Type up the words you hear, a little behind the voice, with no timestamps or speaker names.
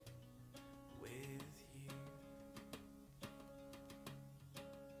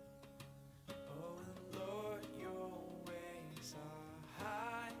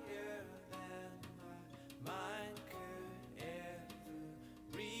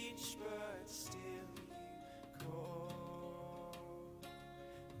still you call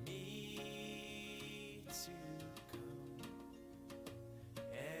me to come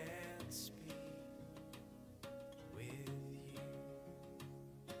and speak with you.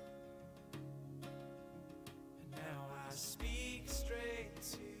 And now I speak straight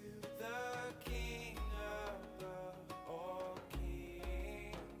to the King above all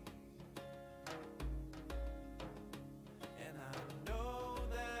kings, and I know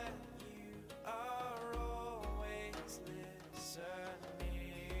that you are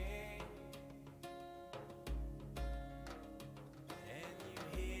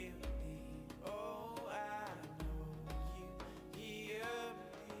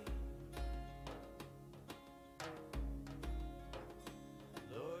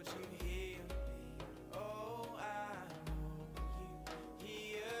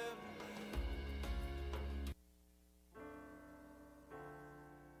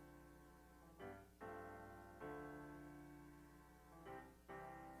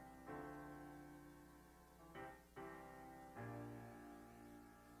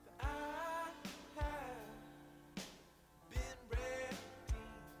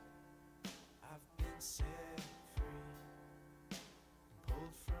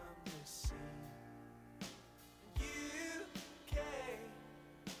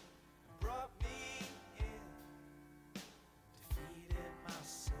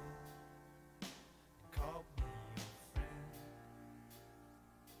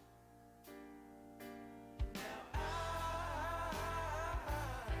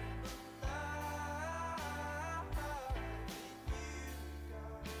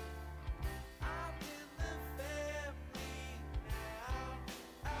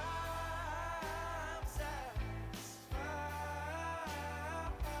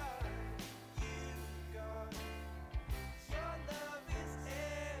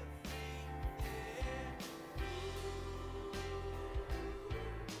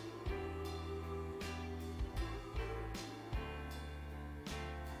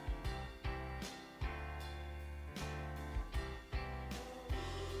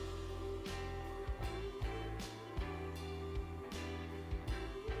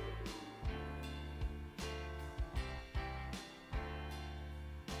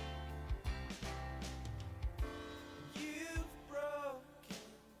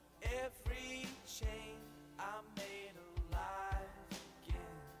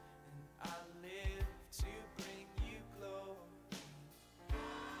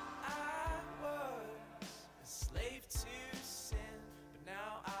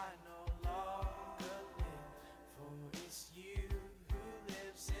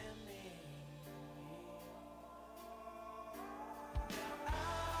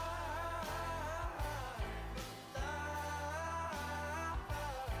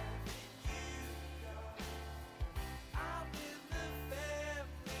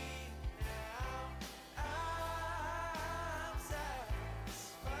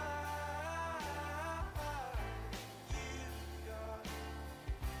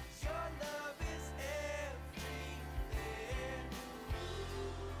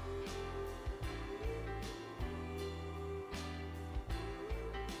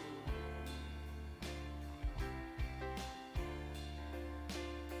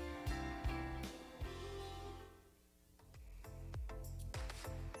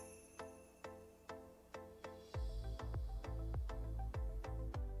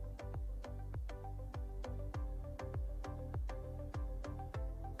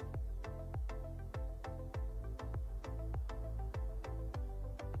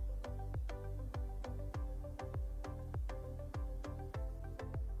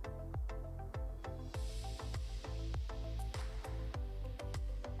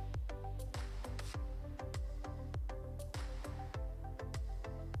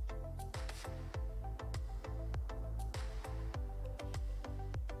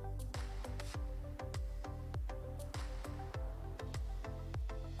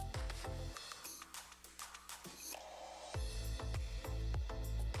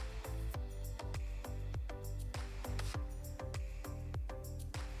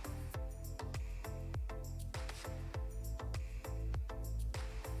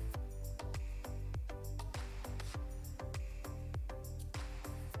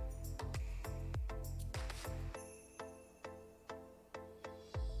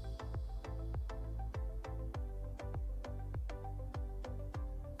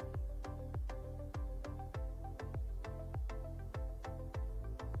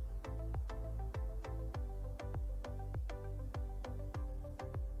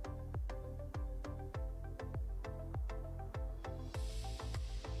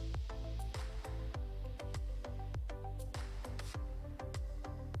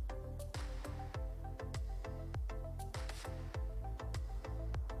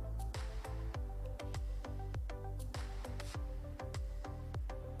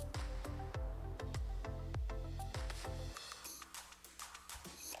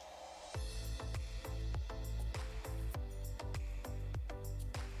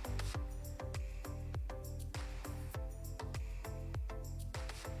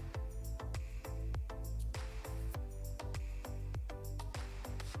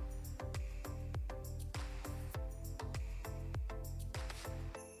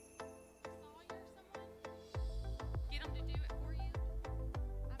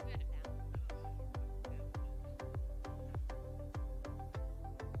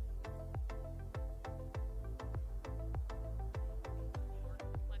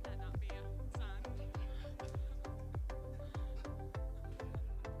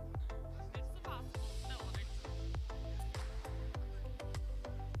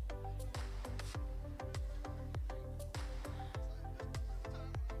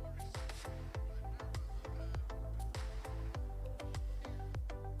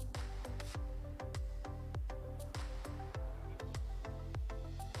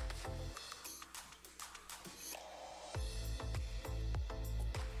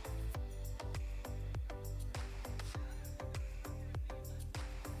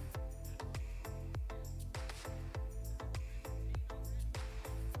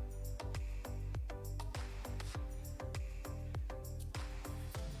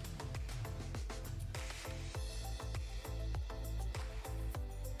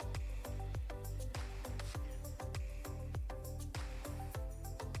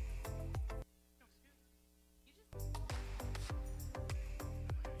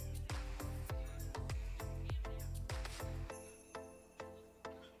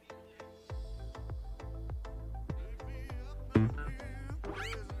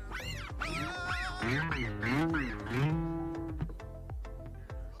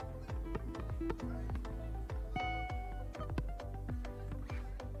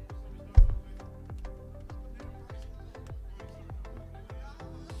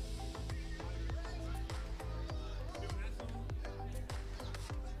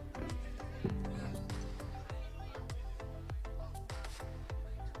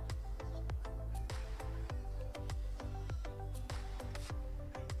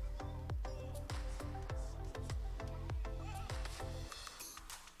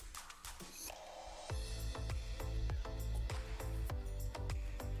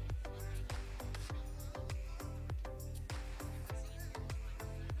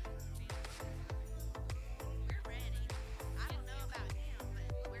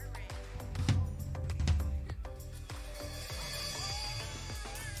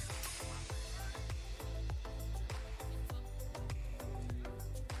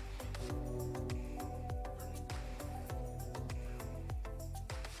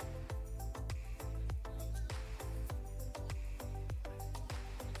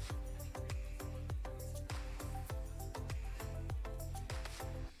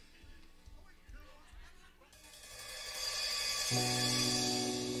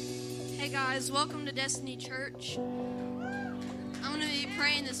guys, welcome to Destiny Church. I'm going to be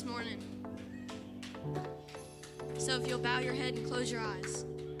praying this morning. So if you'll bow your head and close your eyes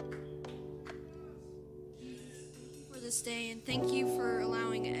for this day. And thank you for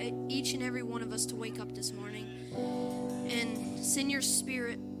allowing each and every one of us to wake up this morning and send your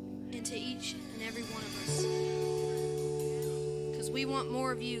spirit into each and every one of us. Because we want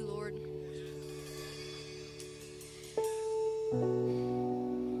more of you, Lord.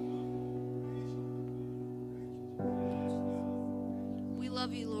 We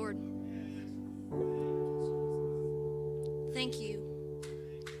love you, Lord. Thank you.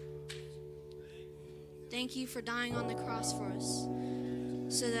 Thank you for dying on the cross for us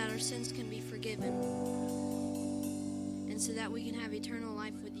so that our sins can be forgiven and so that we can have eternal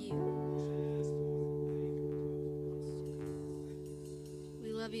life with you.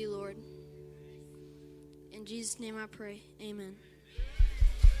 We love you, Lord. In Jesus' name I pray. Amen.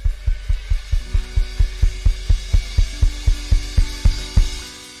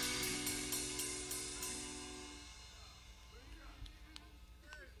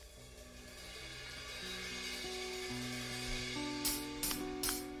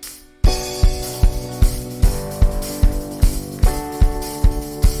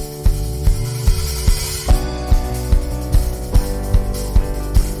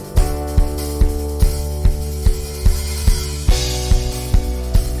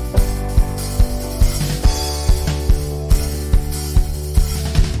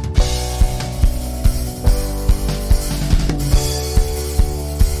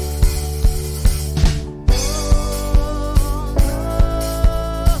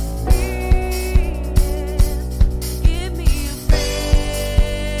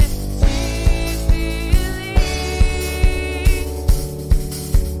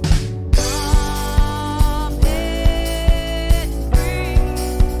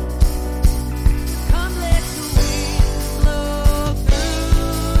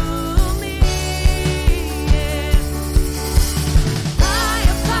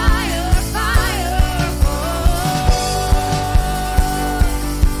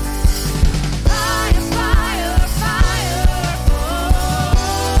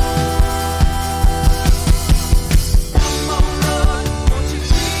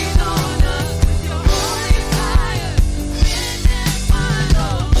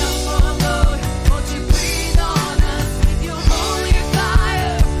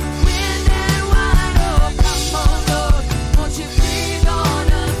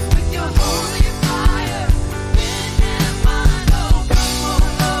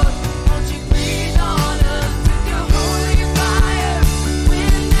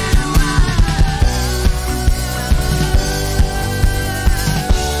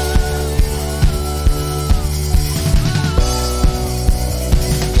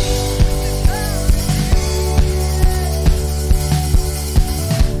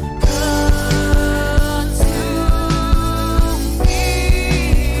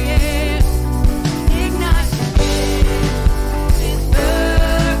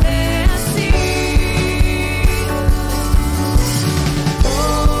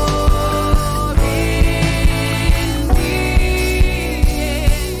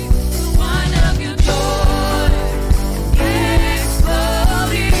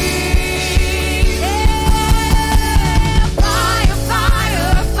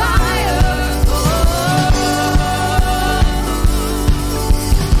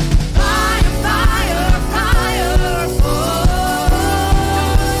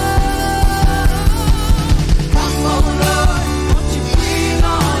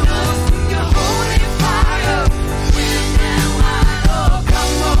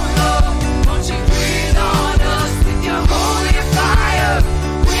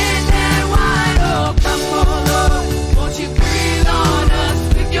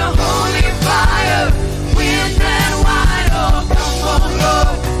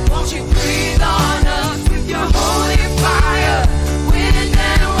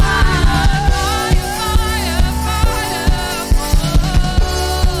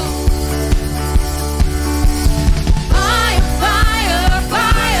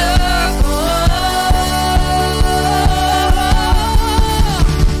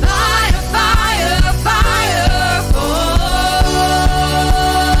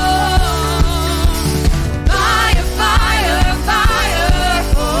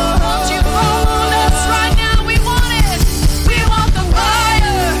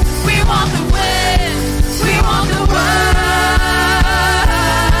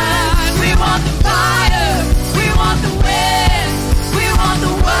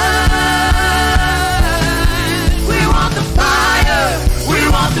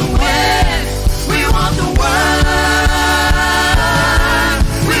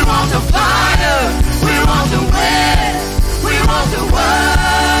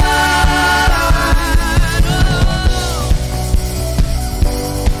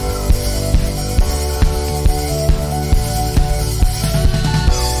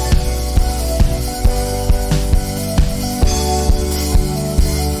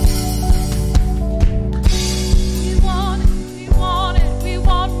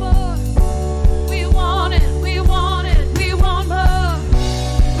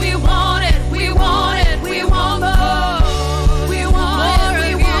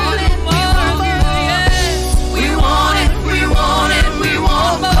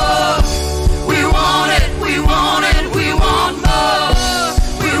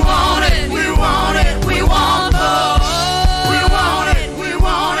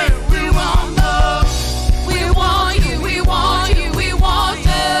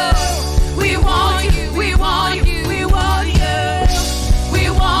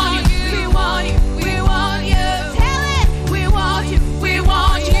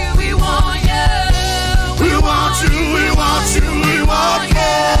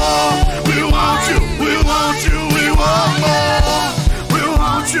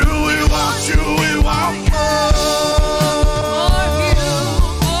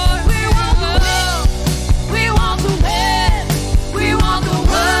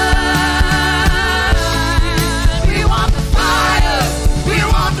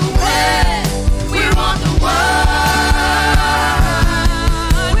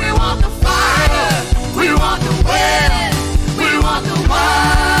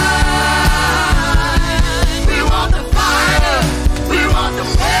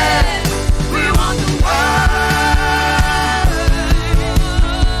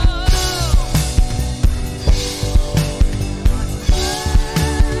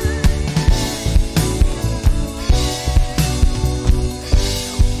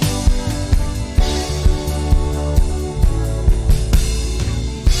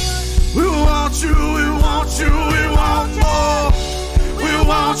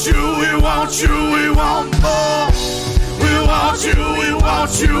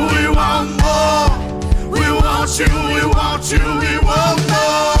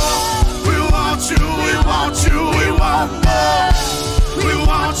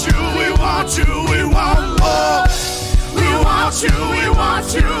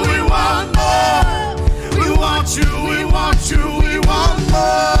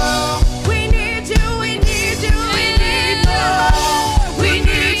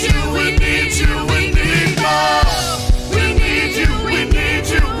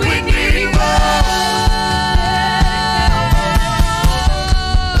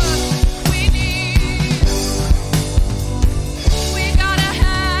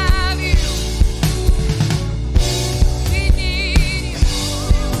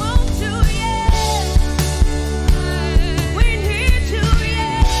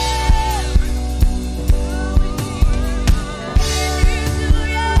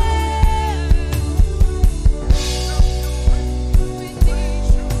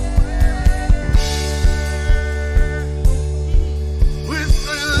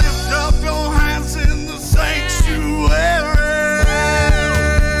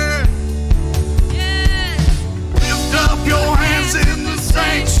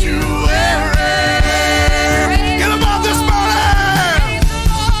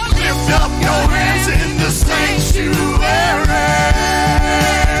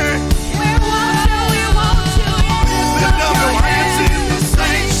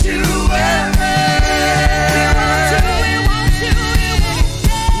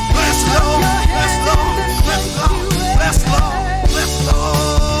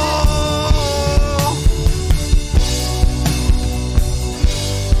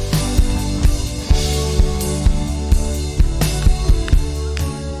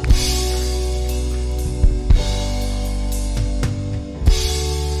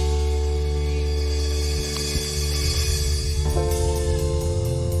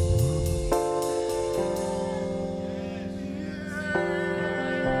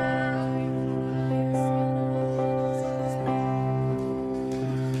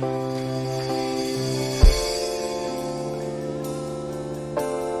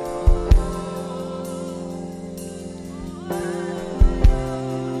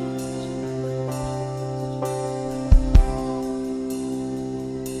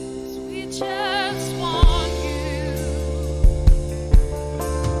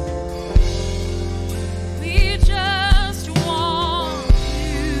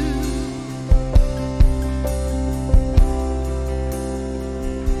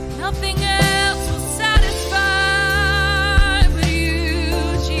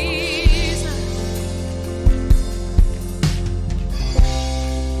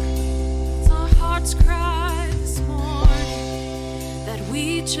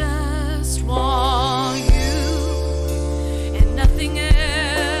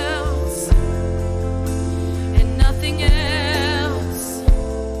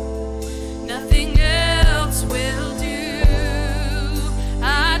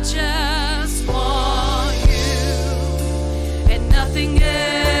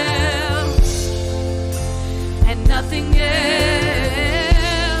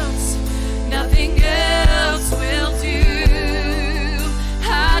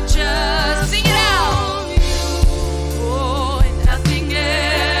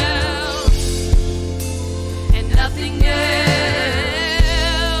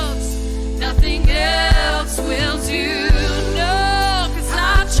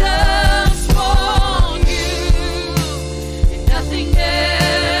 Nothing else.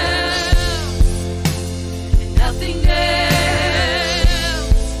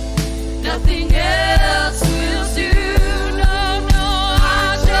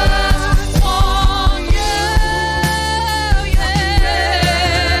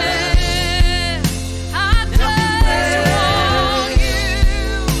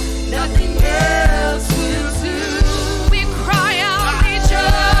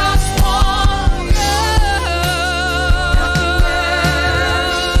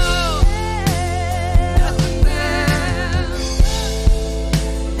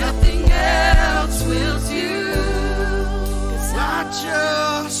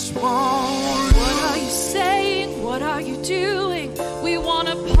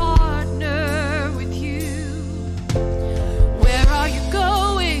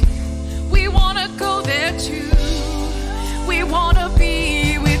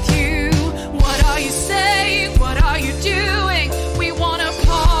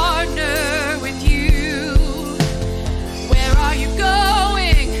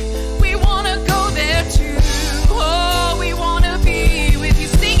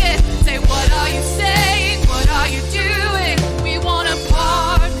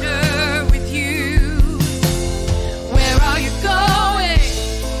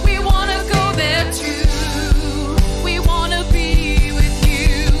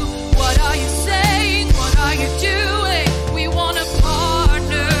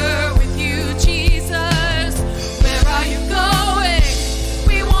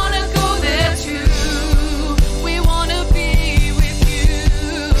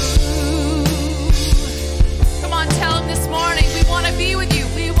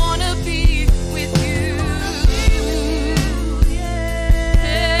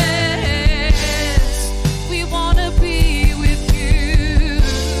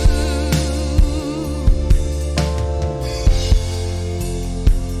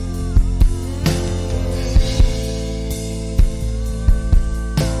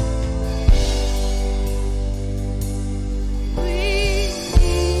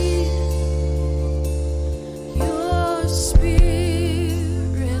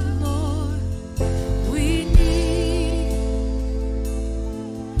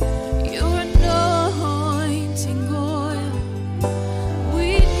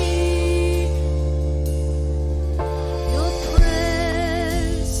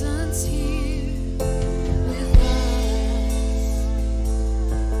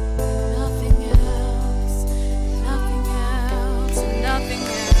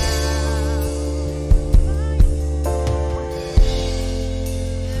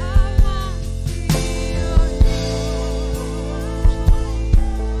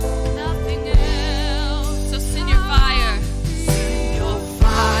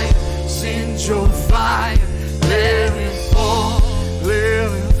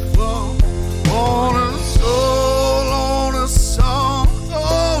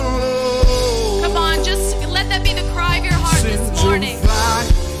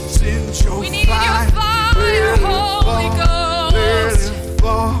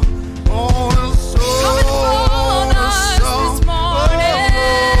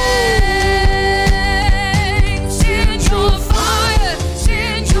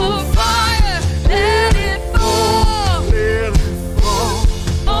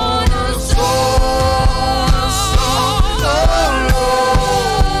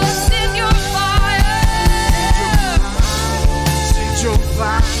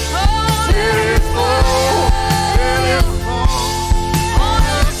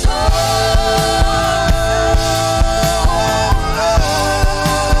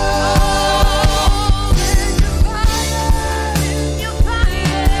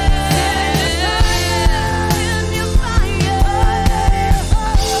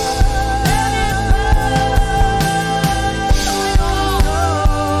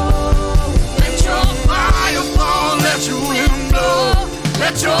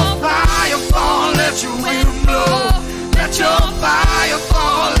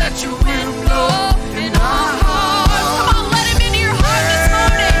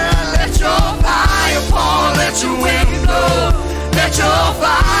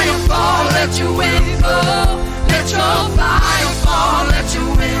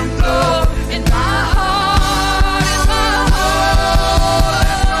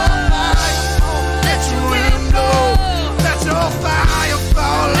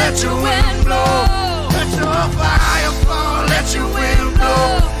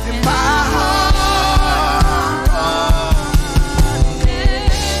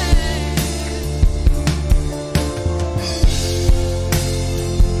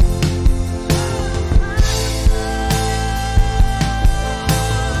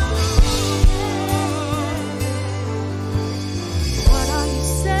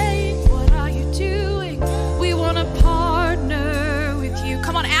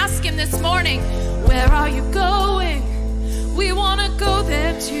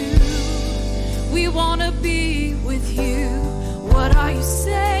 want to be with you. What are you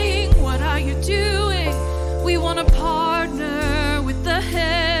saying? What are you doing? We want to partner with the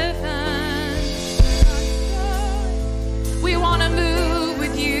heavens. We want to move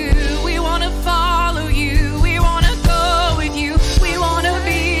with you. We want to follow you. We want to go with you. We want to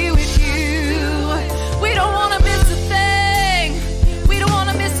be with you. We don't want to miss a thing. We don't want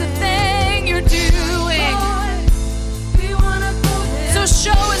to miss a thing you're doing. So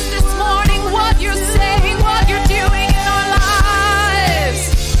show us this morning what you're saying, what you're doing in our lives.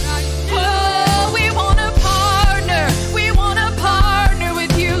 Oh, we want to partner. We want to partner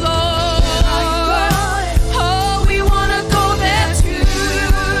with you, Lord. Oh, we want to go there too.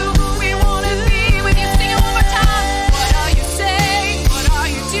 We want to be with you. Sing it one more time. What are you saying? What are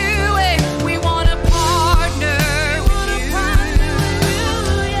you doing? We want to partner with you.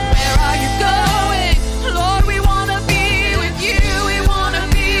 Where are you going? Lord, we want to be with you. We want to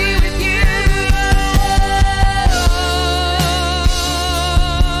be with you.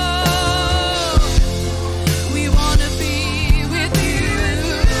 We want to be with you.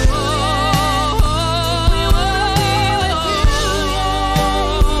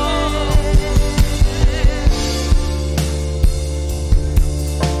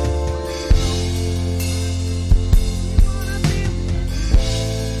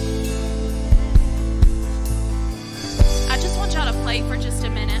 I just want y'all to play for just a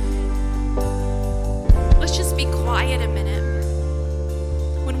minute. Let's just be quiet a minute.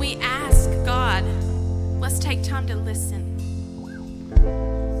 When we ask God, let's take time to listen.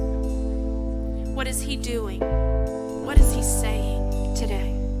 What is He doing? What is He saying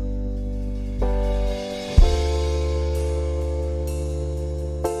today?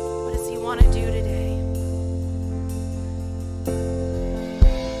 What does He want to do today?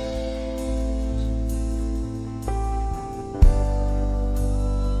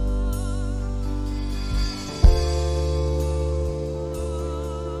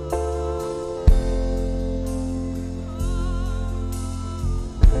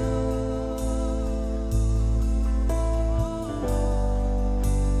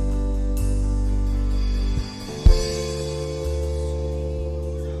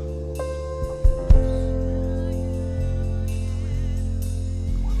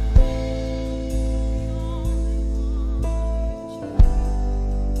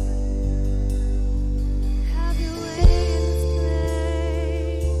 Have your way in this place.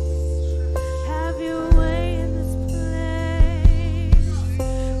 Have your way in this place.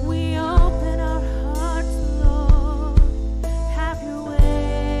 We open our hearts, Lord. Have your way.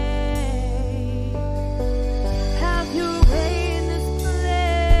 Have your way in this place.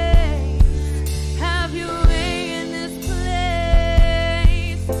 Have your way in this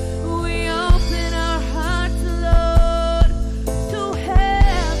place. We open our hearts, Lord, to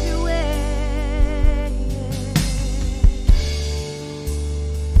have your way.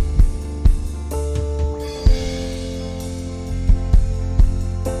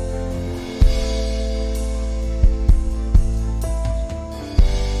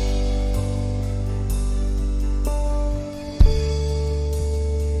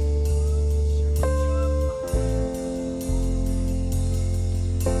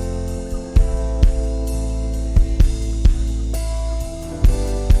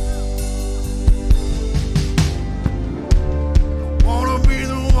 Wanna be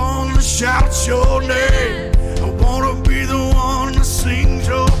the one to shout your name. I wanna be the one to sing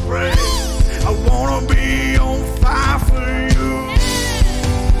your praise. I wanna be on fire for you.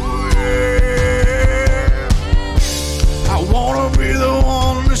 Yeah. I wanna be the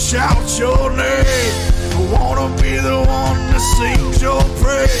one to shout your name. I wanna be the one to sing your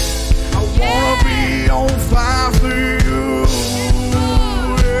praise. I wanna be on fire for you.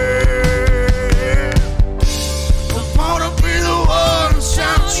 Yeah. I wanna be the one to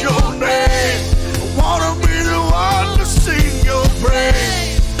shout your name. I wanna be the one to sing your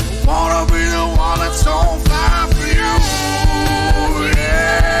praise. I wanna be the one that's on fire for you.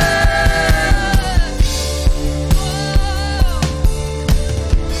 Yeah.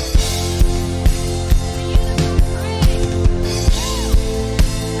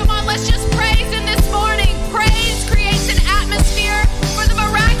 Come on, let's just praise Him this morning. Praise creates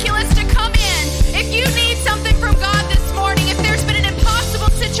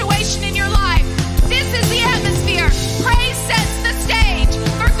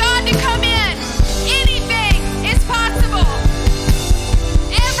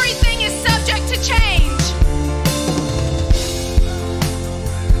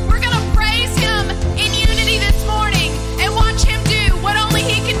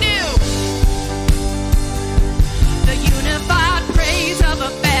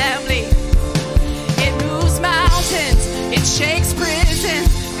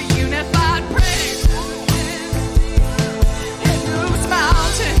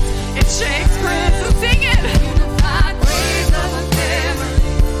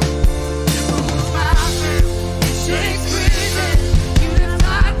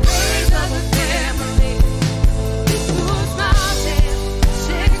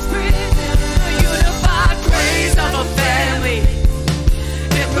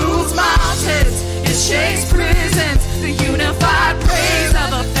shakes prisons, the unified praise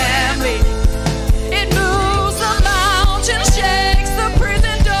of a family. It moves the mountain, shakes the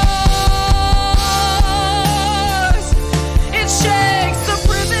prison doors. It shakes the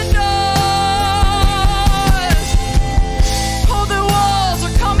prison doors. Oh, the walls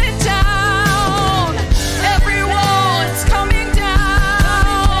are coming down. Every wall is coming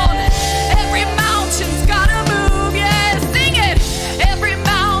down. Every mountain's gotta move. Yeah, sing it. Every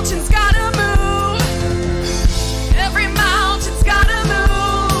mountain's gotta move. Every mountain's gotta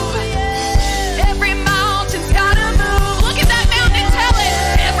move. Every mountain's gotta move. Look at that mountain, tell it.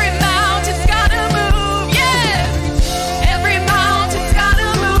 Every mountain's gotta move. Yeah. Every mountain's gotta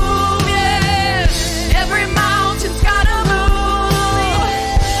move. Yeah. Every mountain's gotta move.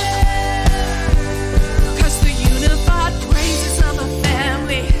 'Cause the unified praises of a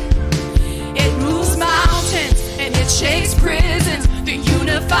family, it moves mountains and it shakes prisons. The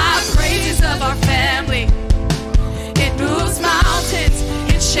unified praises of our family, it moves mountains,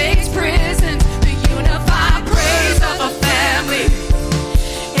 it shakes prisons. The unified praise of a family,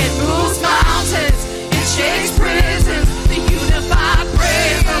 it moves mountains, it shakes prisons. The unified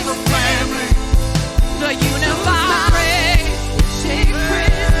praise of a family, the unified praise, it shakes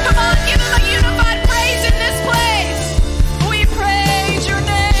prisons. Come on, give him a unified praise in this place. We praise your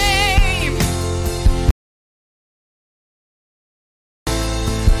name.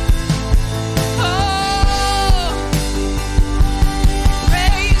 Oh,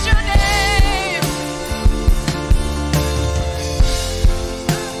 praise your name.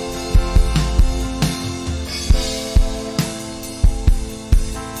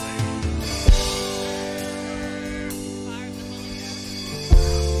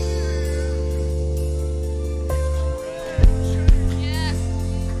 Yes.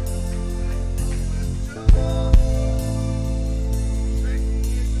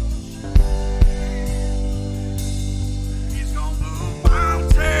 He's gonna move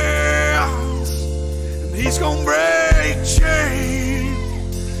mountains, and he's gonna break chains,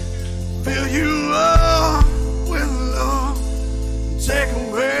 fill you up with love, and take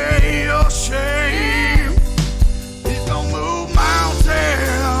away your shame. He's gonna move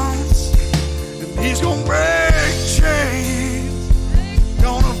mountains, and he's gonna break chains,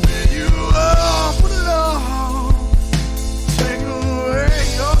 gonna fill you up with love, take away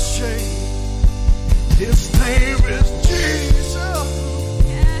your shame. His name is Jesus.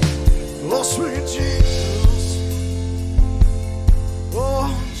 Oh, sweet Jesus.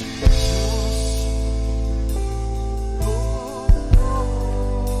 Oh, Jesus. Oh,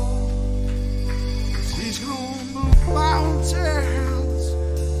 'cause he's gonna move mountains,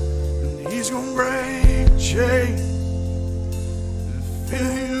 and he's gonna break chains, and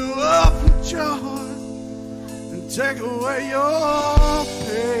fill you up with joy, and take away your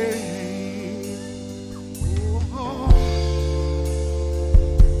pain. Oh.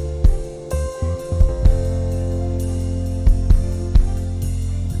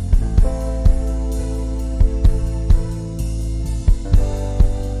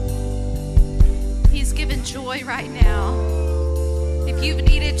 He's given joy right now. If you've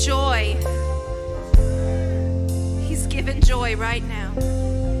needed joy, He's given joy right now.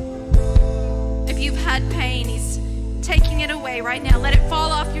 If you've had pain, He's taking it away right now. Let it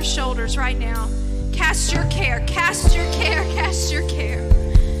fall off your shoulders right now. Cast your care, cast your care, cast your care.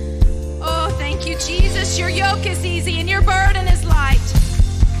 Oh, thank you, Jesus. Your yoke is easy and your burden is light.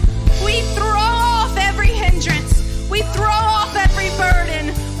 We throw off every hindrance. We throw off every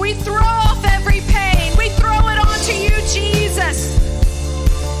burden. We throw off every pain. We throw it onto you, Jesus.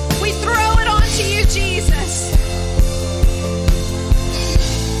 We throw it onto you, Jesus.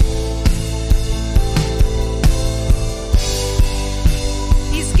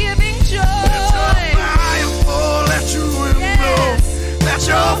 He's giving joy. Let your fire fall, let your wind blow. Let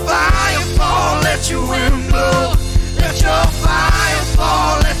your fire fall, let your wind blow. Let your fire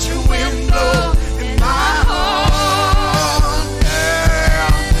fall, let your wind blow in my heart. Yeah.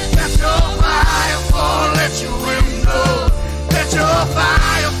 Let your fire fall, let your wind blow. Let your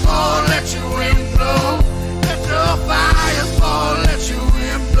fire fall, let your wind blow. Let your fire fall, let your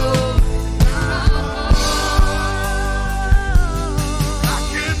wind blow. I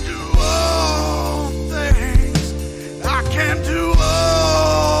can do all things. I can do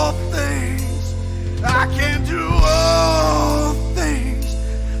all things. I can do all things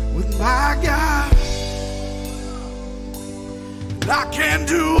with my God. I can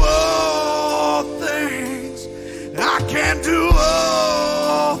do all things. I can do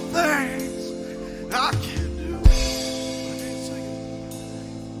all things. I can do. I can't sing it.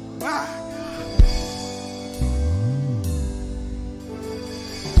 My God.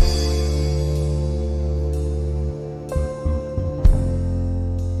 'Cause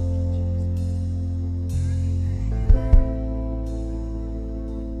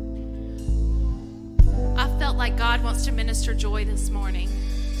like God wants to minister joy this morning.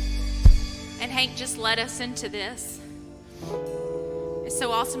 And Hank just led us into this. It's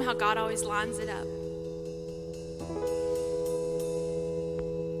so awesome how God always lines it up.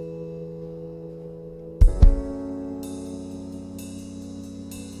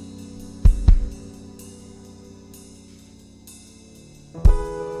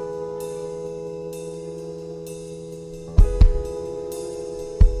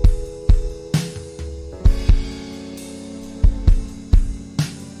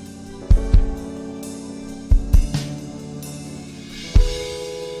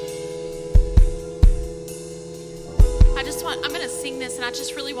 I'm going to sing this, and I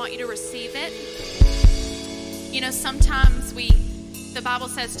just really want you to receive it. You know, sometimes the Bible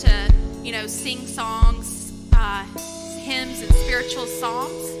says to, sing songs, hymns, and spiritual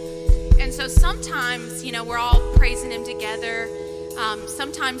songs. And so sometimes, we're all praising Him together.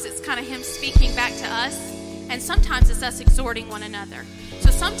 Sometimes it's kind of Him speaking back to us, and sometimes it's us exhorting one another.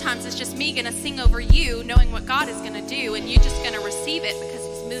 So sometimes it's just me going to sing over you, knowing what God is going to do, and you're just going to receive it because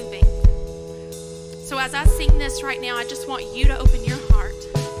He's moving. So as I sing this right now, I just want you to open your heart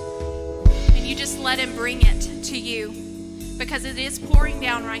and you just let Him bring it to you, because it is pouring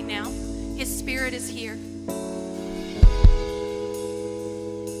down right now. His Spirit is here.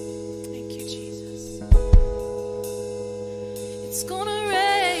 Thank you, Jesus. It's gonna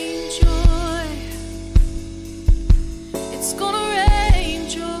rain joy. It's gonna rain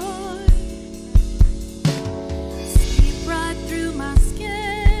joy. Sleep right through my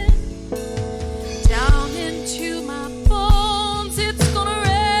skin, down into my bones. It's gonna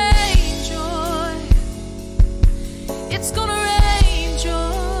rain joy. It's gonna rain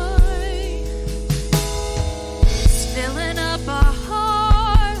joy. It's filling up our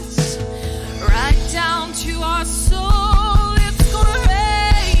hearts, right down to our soul. It's gonna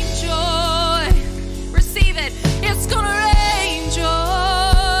rain joy. Receive it. It's gonna rain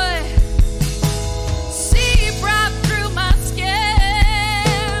joy. Seep right through my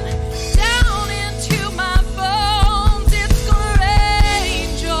skin, down into my bones. It's gonna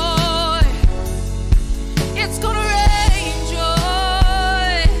rain joy. It's gonna rain joy.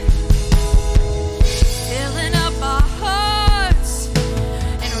 Filling up our hearts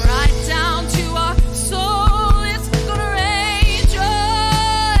and right down to our soul. It's gonna rain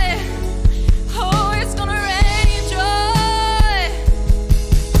joy. Oh, it's gonna rain joy.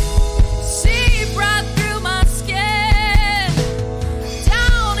 Seep right through my skin,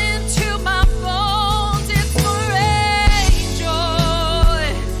 down into my bones. It's gonna rain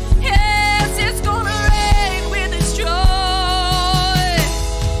joy. Yes, it's gonna rain with His joy.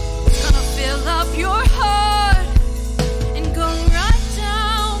 It's gonna fill up your heart and go right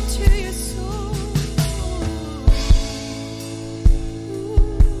down to your soul.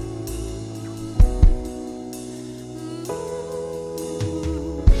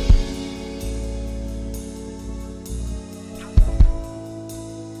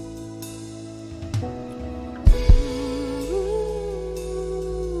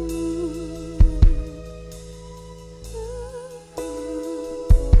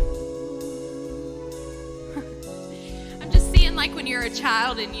 I'm just seeing like when you're a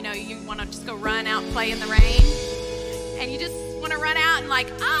child and you want to just go run out and play in the rain, and you just want to run out and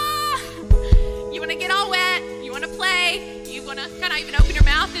you want to get all wet, you want to play, you want to kind of even open your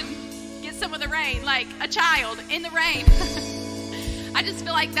mouth and get some of the rain, like a child in the rain. I just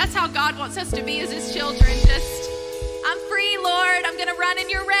feel like that's how God wants us to be as His children. Just, I'm free, Lord. I'm going to run in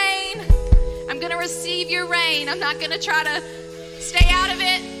your rain. I'm going to receive your rain. I'm not going to try to stay out of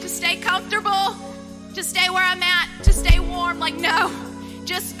it, to stay comfortable, to stay where I'm at, to stay warm. Like, no,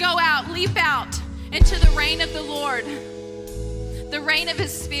 just go out, leap out into the rain of the Lord, the rain of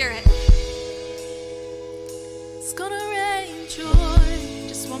His Spirit. It's gonna rain joy.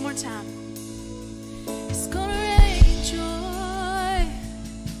 Just one more time. It's gonna rain joy.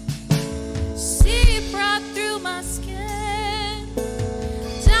 Seep right through my skin,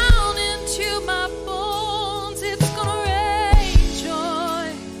 down into my bones. It's gonna rain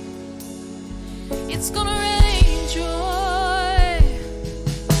joy. It's gonna rain joy.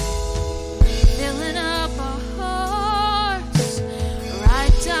 Filling up our hearts,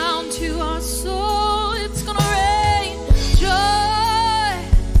 right down to our soul. It's gonna rain joy.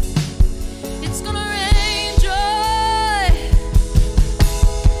 It's gonna rain joy.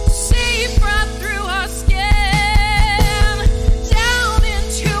 Seep right through our skin, down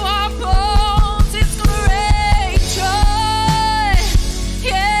into our bones. It's gonna rain joy.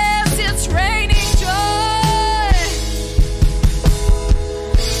 Yes, it's raining joy.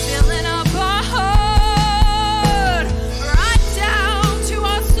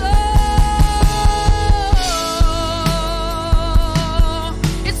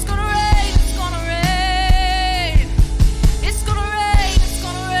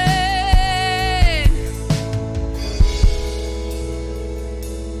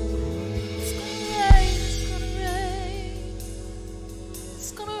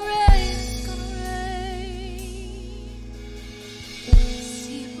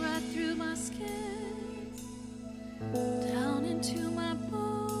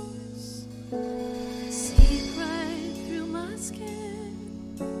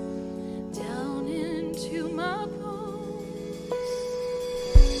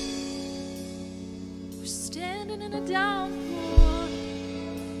 standing in a downpour.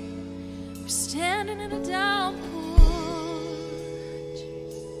 We're standing in a downpour.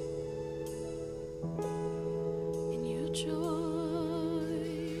 In your joy,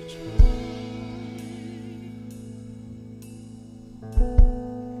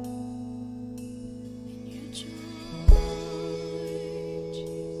 in your joy,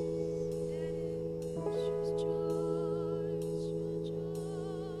 Jesus,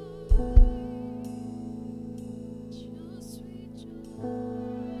 your sweet joy,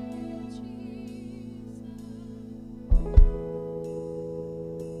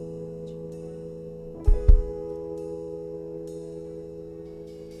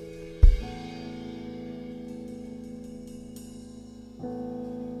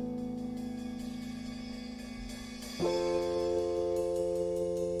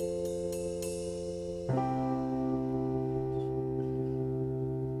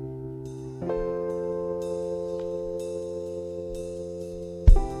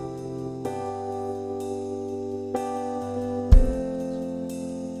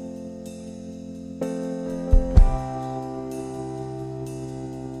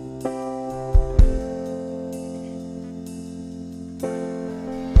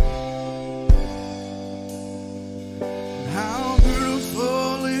 How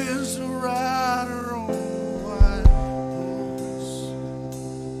beautiful is the rider on the white horse.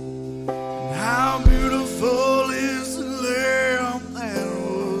 And how beautiful is the lamb that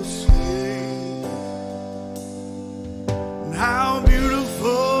was slain. And how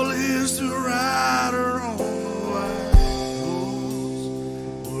beautiful is the rider on the white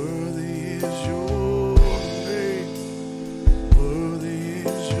horse. Worthy is your name. Worthy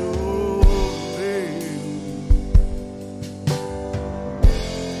is your name.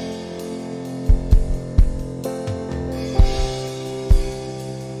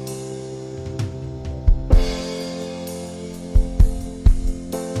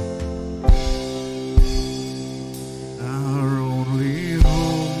 Our only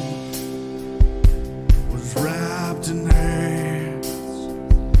hope was wrapped in hands,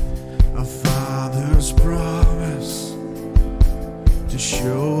 a father's promise to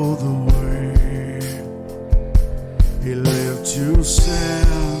show the way. He lived to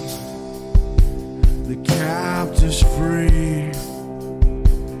set the captives free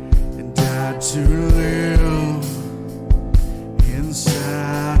and died to live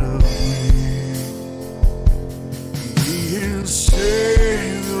inside of me. He is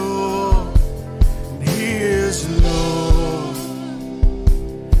Savior, and He is Lord,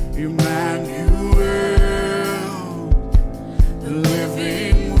 Emmanuel, the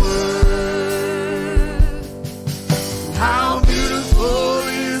living Word. How beautiful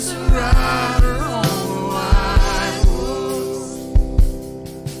is the rider on the white horse.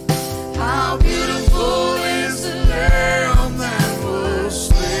 How beautiful is the lamb that was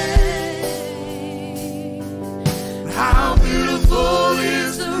slain. How beautiful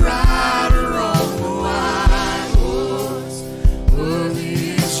is the rider on the white horse. Worthy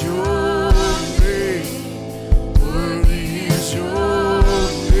is your name. Worthy is your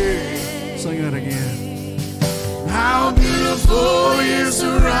name. Sing that again. How beautiful is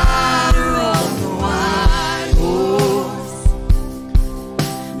the rider on the white horse.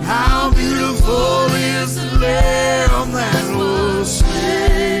 How beautiful is the lamb that was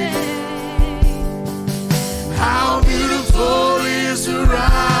slain. How beautiful is the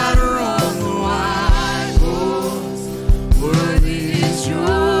rider on the white horse. Worthy is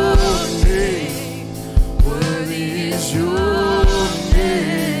your name. Worthy is your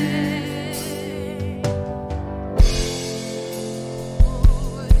name.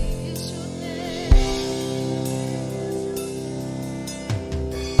 worthy is your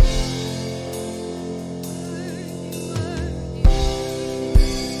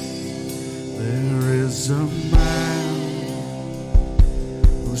There is a man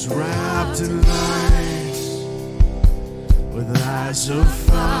who's wrapped in light with eyes of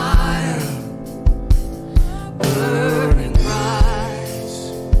fire, burning bright,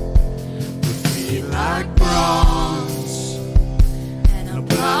 with feet like bronze and a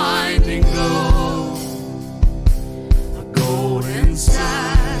blinding glow, a golden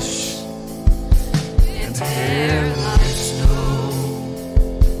sash and hair like snow.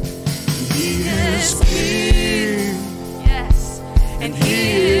 He is King, Yes, and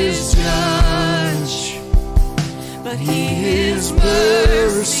He is Judge, but He is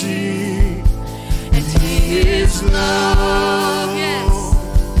mercy, and He is love. yes.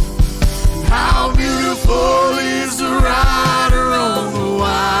 How beautiful is the rider on the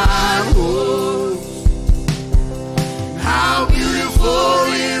white horse. How beautiful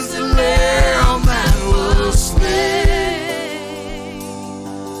is the lamb that was slain.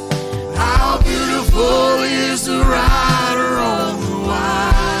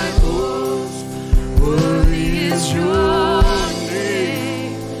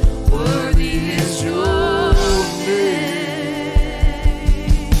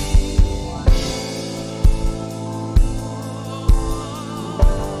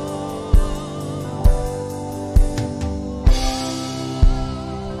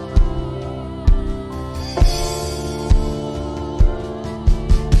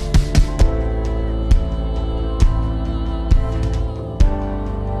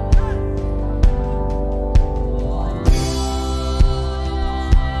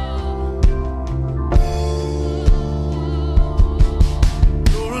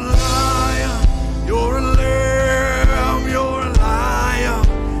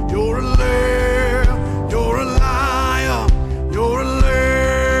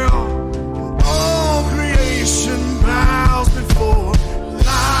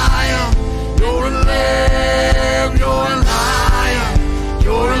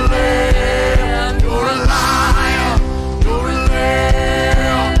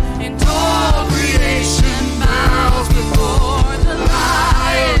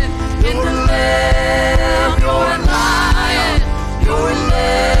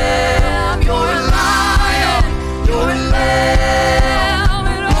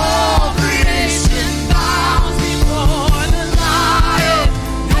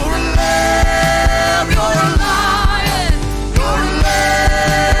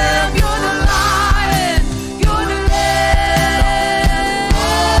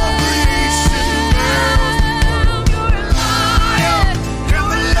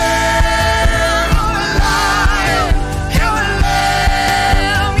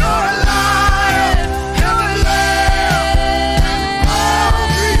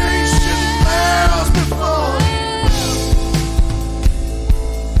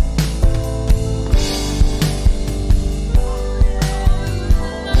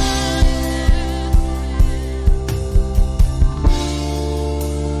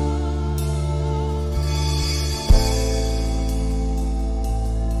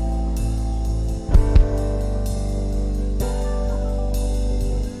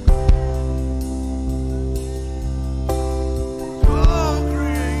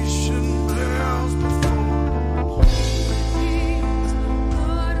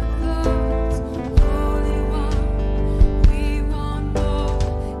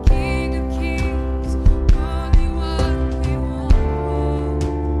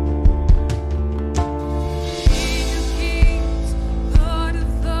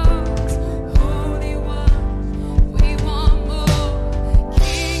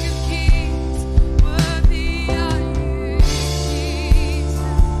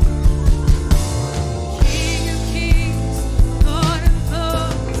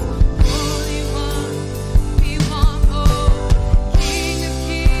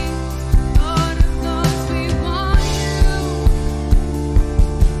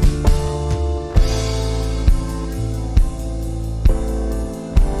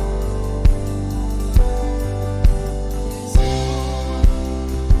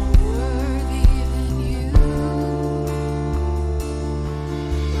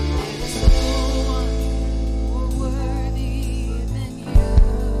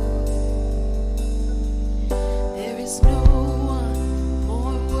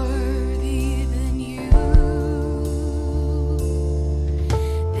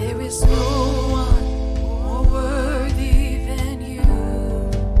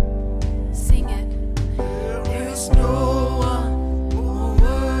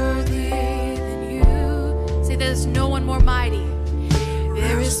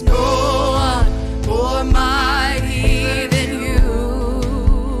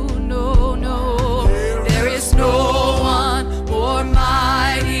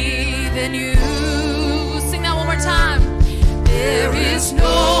 than you. Sing that one more time. There is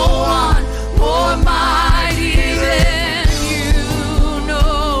no one more mighty than you. No,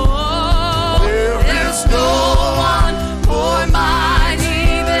 there's no one more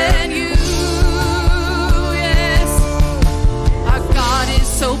mighty than you. Yes, our God is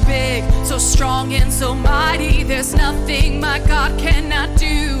so big, so strong and so mighty. There's nothing my God cannot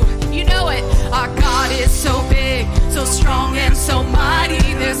do. You know it. Our God is so big, so strong and so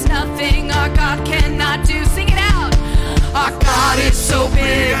mighty. There's nothing our God cannot do. Sing it out. Our God is so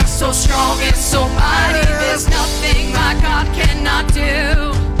big, so strong and so mighty. There's nothing my God cannot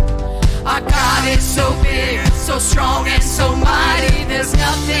do. Our God is so big, so strong and so mighty. There's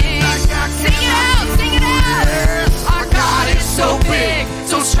nothing. Sing it out, sing it out. Our God is so big,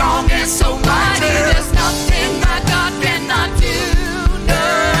 so strong and so mighty. There's nothing my God cannot do. No,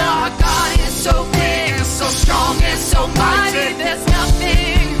 our God is so big, so strong and so mighty. There's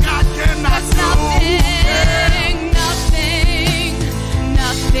nothing. There's nothing.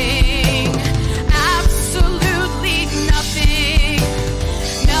 Nothing, absolutely nothing.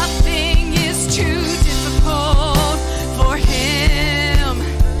 Nothing is too difficult for him.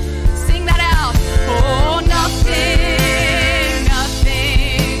 Sing that out. Oh, nothing,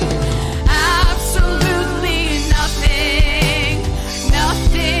 absolutely nothing.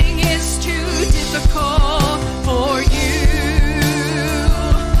 Nothing is too difficult for you.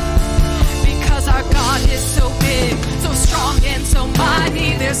 Because our God is so big, so strong and so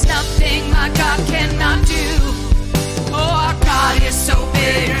mighty. There's nothing my God cannot do. Oh, our God is so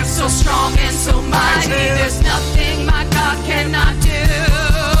big, so strong and so mighty. There's nothing my God cannot do.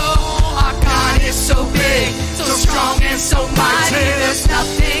 Our God is so big, so strong and so mighty. There's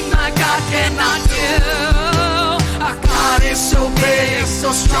nothing my God cannot do. Our God is so big,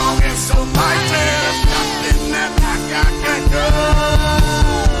 so strong and so mighty. There's nothing that my God can do.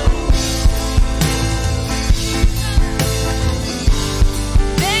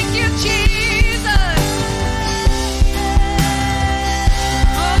 Jesus.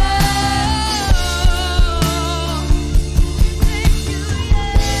 Oh, thank you,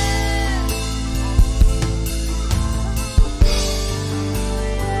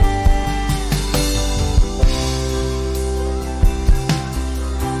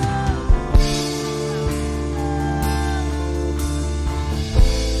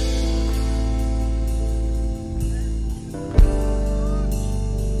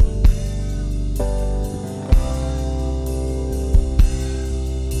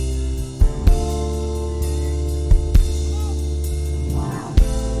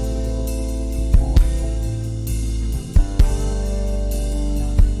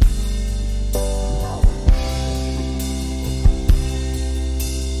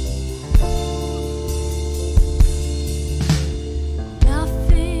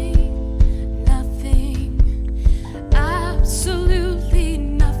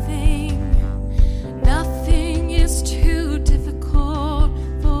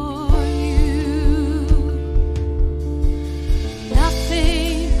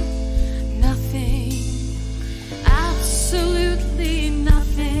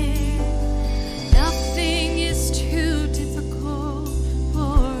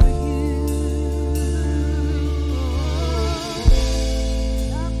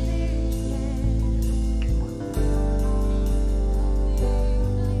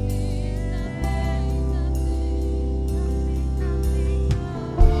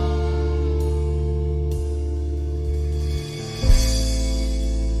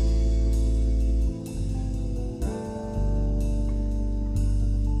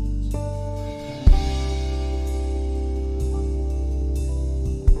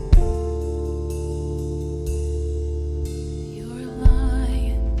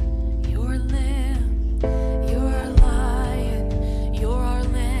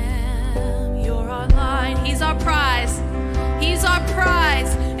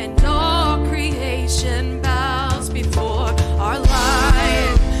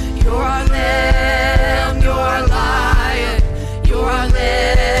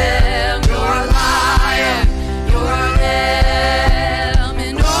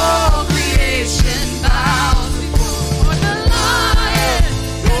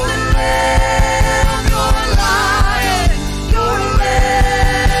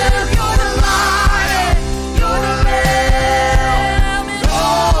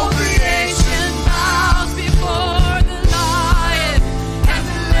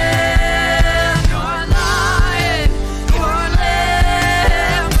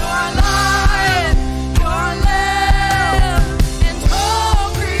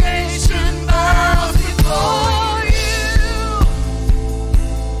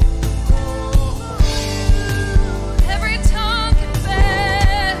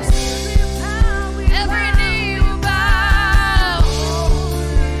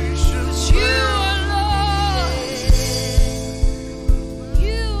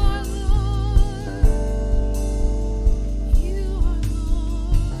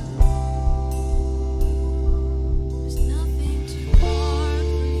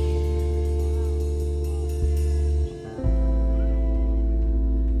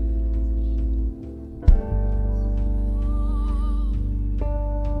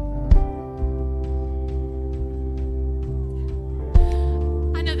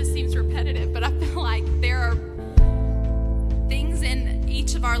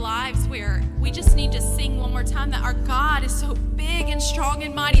 each of our lives where we just need to sing one more time that our God is so big and strong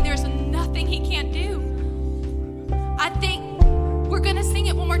and mighty. There's nothing he can't do. I think we're going to sing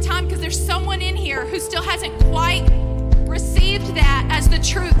it one more time because there's someone in here who still hasn't quite received that as the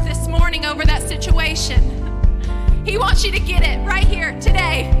truth this morning over that situation. He wants you to get it right here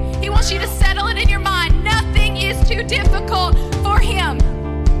today. He wants you to settle it in your mind. Nothing is too difficult for him.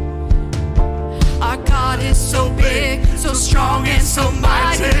 Our God is so big, so strong, and so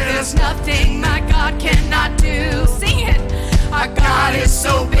mighty. There's nothing my God cannot do. Sing it. Our God is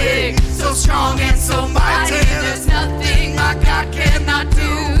so big, so strong, and so mighty. There's nothing my God cannot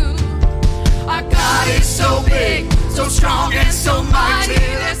do. Our God is so big, so strong, and so mighty.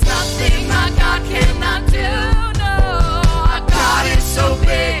 There's nothing my God cannot do. No. Our God is so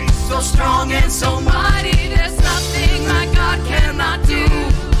big, so strong, and so mighty. There's nothing my God cannot do.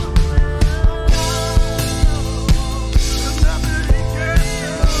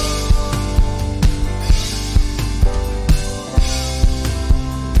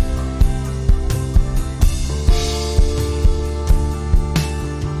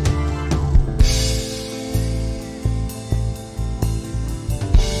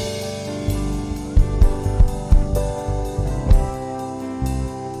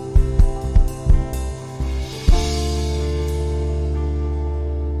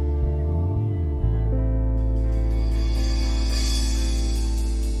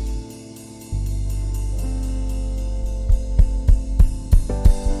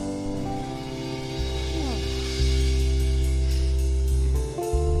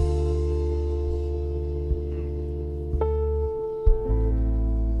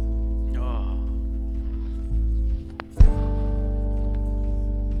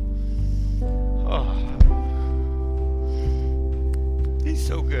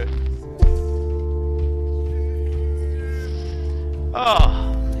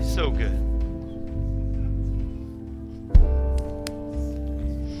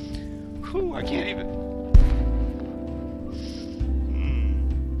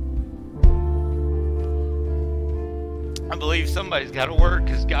 Somebody's got to work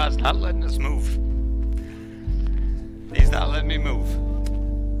because God's not letting us move. He's not letting me move.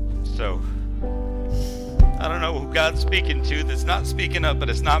 So, I don't know who God's speaking to that's not speaking up, but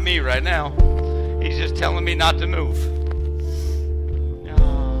it's not me right now. He's just telling me not to move.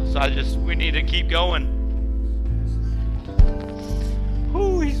 So we need to keep going.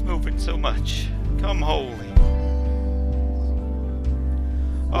 Ooh, he's moving so much. Come, Holy.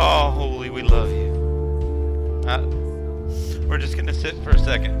 Oh, Holy, we love you. We're just going to sit for a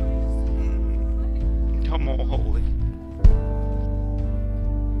second. Come on, Holy.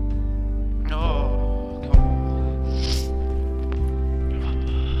 Oh, come on.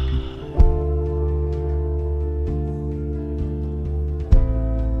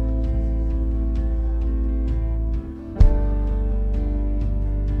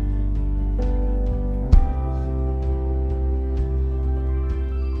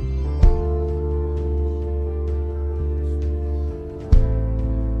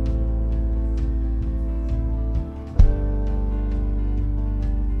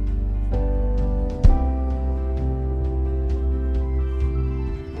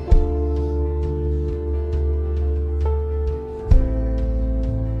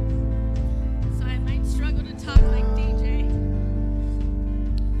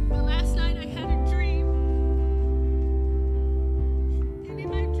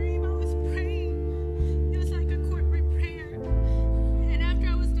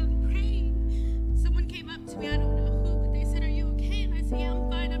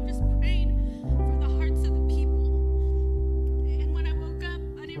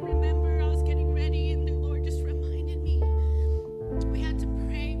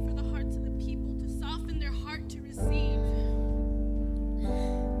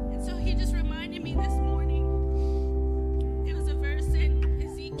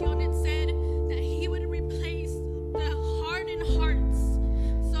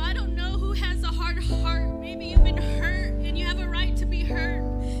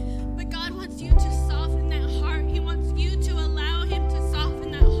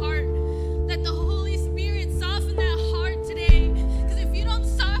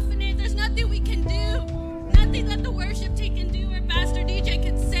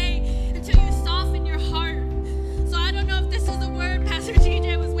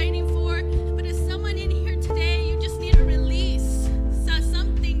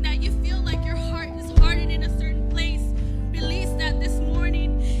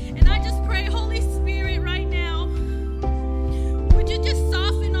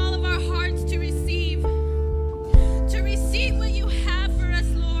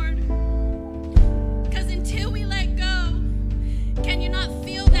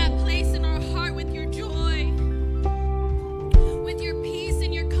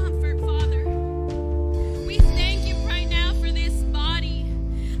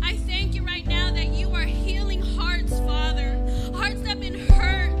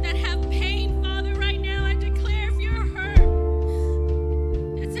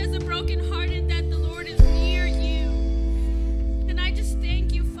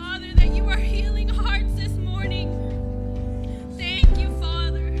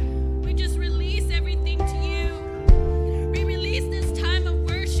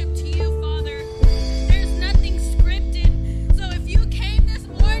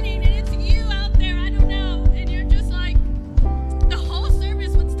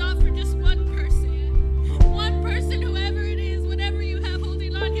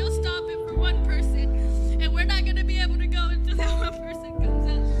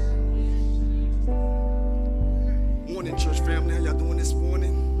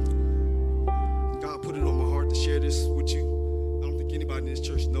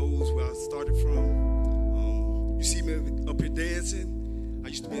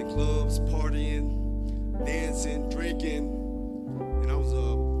 used to be in clubs, partying, dancing, drinking, and I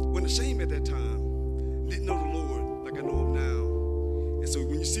wasn't ashamed at that time. Didn't know the Lord like I know Him now. And so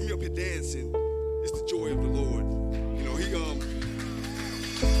when you see me up here dancing, it's the joy of the Lord. You know, He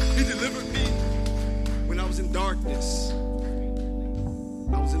delivered me when I was in darkness.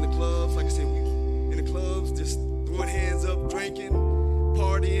 I was in the clubs, like I said, in the clubs, just throwing hands up, drinking,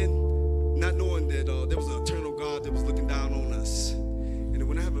 partying, not knowing that there was an eternal God that was looking down on us. And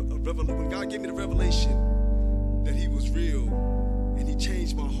when when God gave me the revelation that He was real and He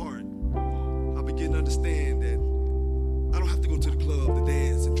changed my heart, I began to understand that I don't have to go to the club to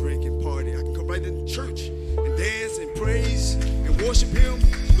dance and drink and party. I can come right into church and dance and praise and worship Him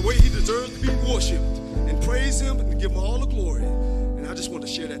the way He deserves to be worshiped, and praise Him and give Him all the glory. And I just want to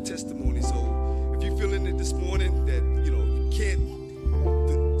share that testimony. So if you're feeling it this morning that you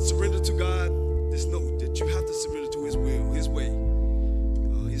can't surrender to God, just know that you have to surrender to His will, His way.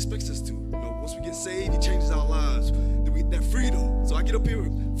 He expects us to. Once we get saved, He changes our lives. That freedom. So I get up here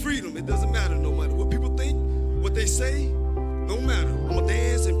with freedom. It doesn't matter no matter what people think, what they say. No matter. I'm going to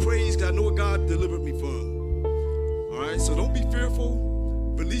dance and praise because I know what God delivered me from. All right? So don't be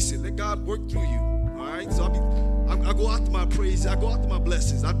fearful. Release it. Let God work through you. All right? So I go after my praise. I go after my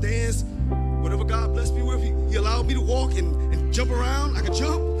blessings. I dance. Whatever God blessed me with, He allowed me to walk and jump around. I can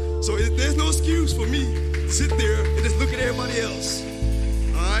jump. So there's no excuse for me to sit there and just look at everybody else.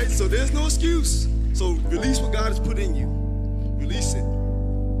 All right? So there's no excuse. So release what God has put in you. Release it.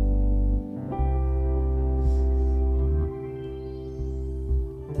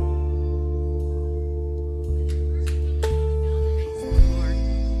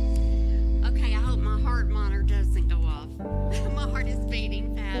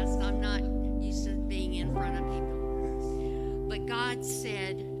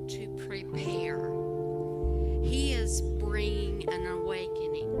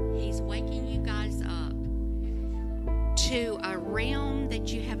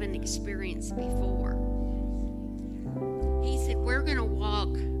 Before. He said, we're going to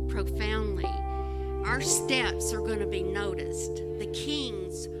walk profoundly. Our steps are going to be noticed. The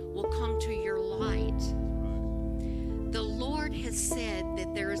kings will come to your light. The Lord has said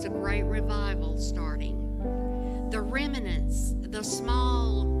that there is a great revival starting. The remnants, the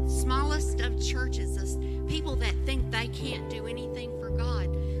smallest of churches, the people that think they can't do anything for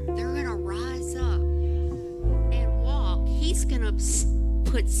God, they're going to rise up and walk. He's going to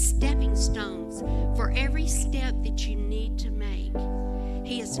put stepping stones for every step that you need to make.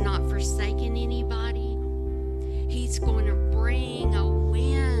 He has not forsaken anybody. He's going to bring a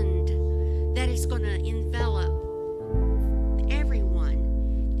wind that is going to envelop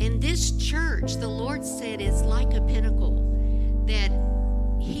everyone. And this church, the Lord said, is like a pinnacle, that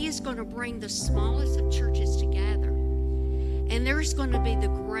He is going to bring the smallest of churches together. And there's going to be the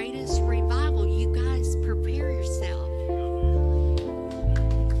greatest revival. You guys prepare yourself.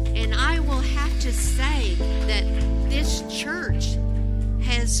 And I will have to say that this church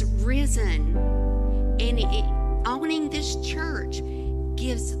has risen, and owning this church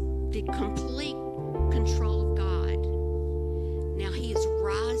gives the complete control of God. Now He is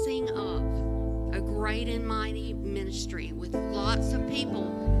rising up a great and mighty ministry with lots of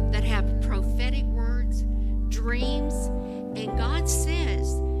people that have prophetic words, dreams, and God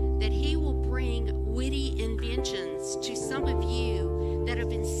says that He will bring witty inventions to some of you that have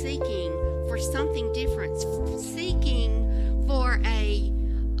been seeking for something different, seeking for a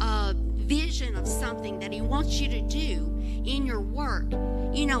vision of something that He wants you to do in your work.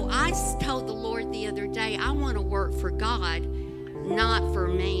 I told the Lord the other day, I want to work for God, not for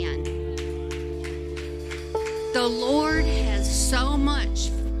man. The Lord has so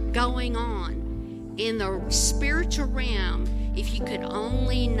much going on in the spiritual realm, if you could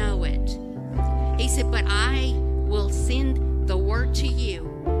only know it. He said, but I will send the word to you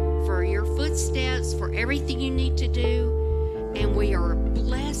for your footsteps, for everything you need to do, and we are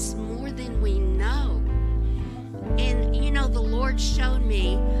blessed more than we know. And the Lord showed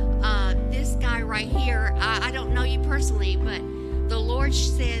me this guy right here. I don't know you personally, but the Lord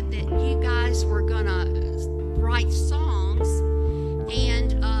said that you guys were gonna write songs,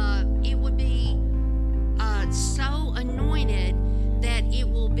 and it would be so anointed that it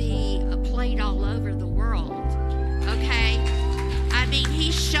will be played all over the world. Okay?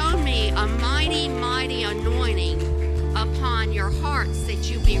 He showed me a mighty, mighty anointing upon your hearts, that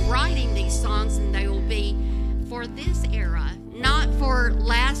you'll be writing these songs, and they will be for this era, not for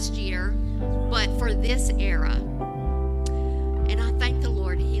last year, but for this era. And I thank the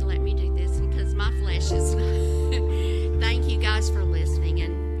Lord He let me do this, because my flesh is thank you guys for listening,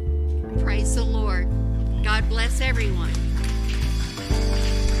 and praise the Lord. God bless everyone.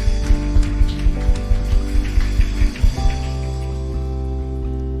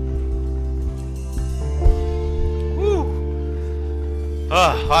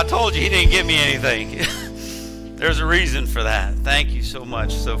 Well, I told you he didn't give me anything. There's a reason for that. Thank you so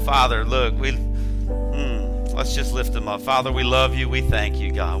much. So, Father, look, let's just lift him up. Father, we love you. We thank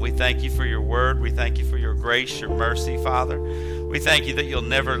you, God. We thank you for your word. We thank you for your grace, your mercy, Father. We thank you that you'll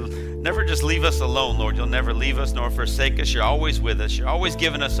never just leave us alone, Lord. You'll never leave us nor forsake us. You're always with us. You're always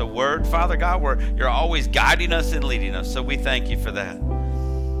giving us a word, Father God, where you're always guiding us and leading us. So we thank you for that.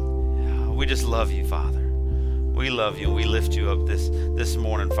 We just love you, Father. We love you and we lift you up this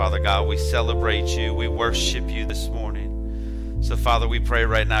morning, Father God. We celebrate you. We worship you this morning. So, Father, we pray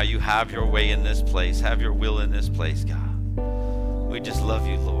right now you have your way in this place. Have your will in this place, God. We just love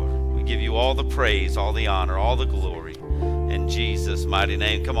you, Lord. We give you all the praise, all the honor, all the glory. In Jesus' mighty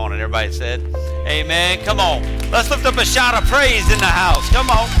name. Come on. And everybody said, amen. Come on. Let's lift up a shout of praise in the house. Come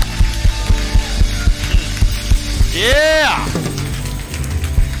on. Yeah.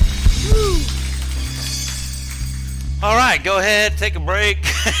 Woo. All right. Go ahead. Take a break.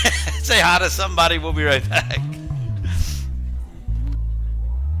 Say hi to somebody. We'll be right back.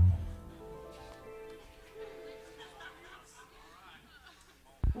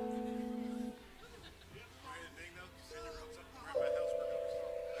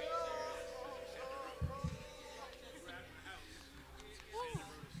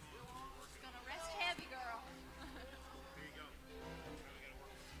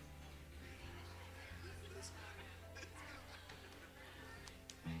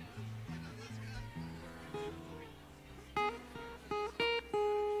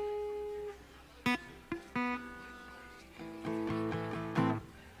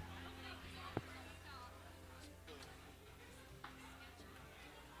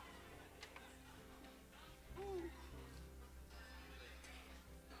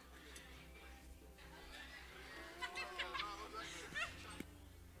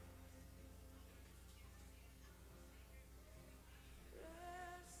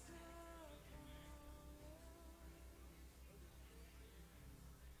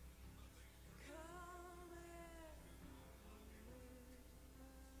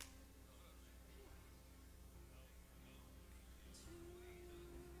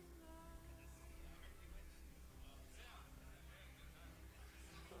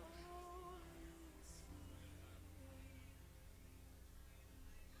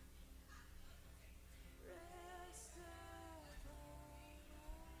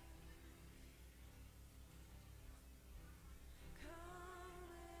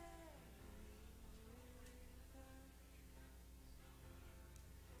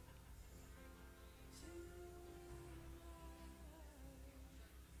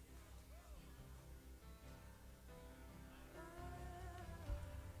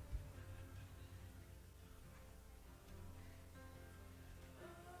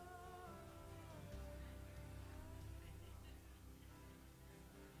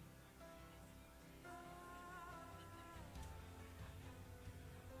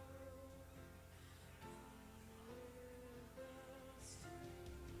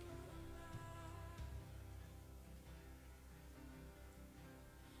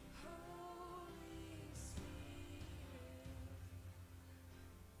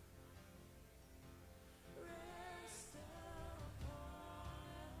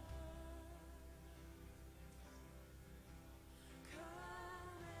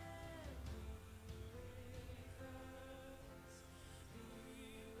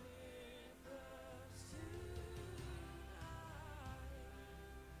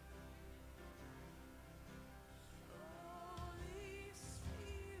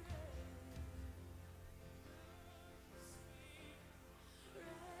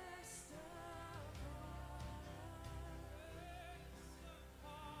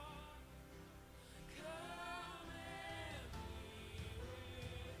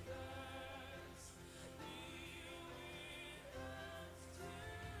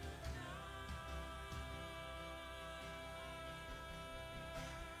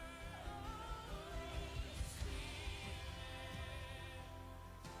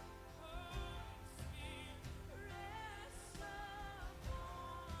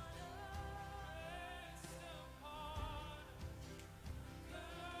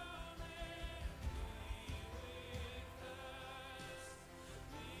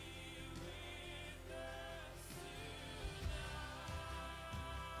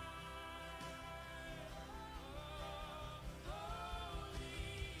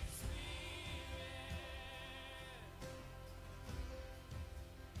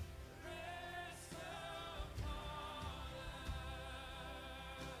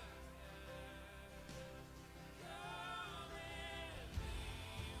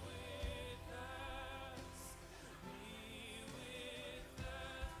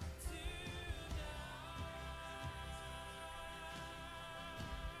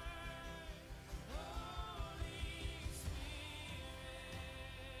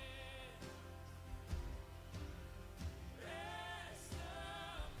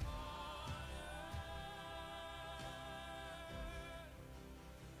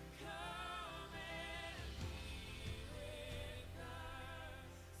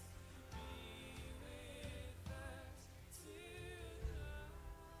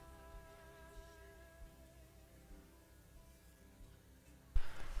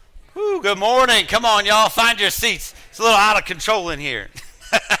 Woo, good morning. Come on, y'all. Find your seats. It's a little out of control in here.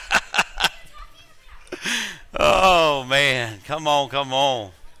 Oh, man. Come on, come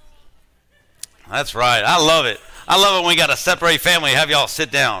on. That's right. I love it. I love it when we got a separate family. Have y'all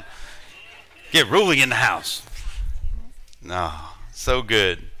sit down. Get ruling in the house. No, so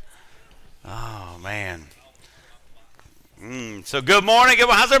good. Oh, man. So good morning.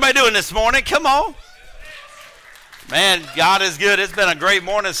 How's everybody doing this morning? Come on. Man, God is good. It's been a great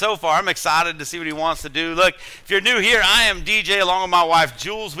morning so far. I'm excited to see what he wants to do. Look, if you're new here, I am DJ along with my wife,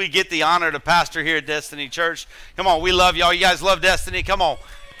 Jules. We get the honor to pastor here at Destiny Church. Come on, we love y'all. You guys love Destiny? Come on.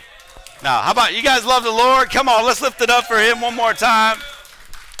 Now, how about you guys love the Lord? Come on, let's lift it up for him one more time.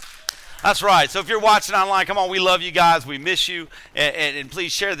 That's right. So if you're watching online, come on, we love you guys. We miss you. And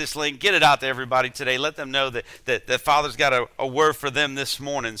please share this link. Get it out to everybody today. Let them know that Father's got a word for them this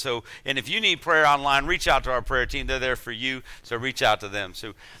morning. So, and if you need prayer online, reach out to our prayer team. They're there for you. So reach out to them.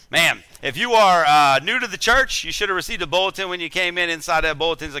 So, man, if you are new to the church, you should have received a bulletin when you came in. Inside that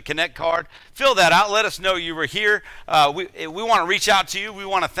bulletin is a Connect card. Fill that out. Let us know you were here. We want to reach out to you. We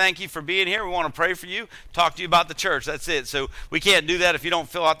want to thank you for being here. We want to pray for you, talk to you about the church. That's it. So we can't do that if you don't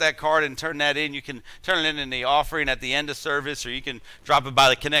fill out that card and turn that in. You can turn it in the offering at the end of service, or you can drop it by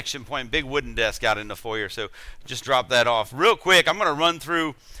the connection point, big wooden desk out in the foyer. So just drop that off. Real quick, I'm going to run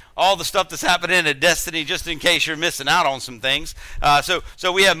through all the stuff that's happening at Destiny, just in case you're missing out on some things.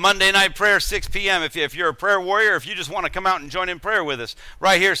 So we have Monday night prayer, 6 p.m. If you're a prayer warrior, if you just want to come out and join in prayer with us,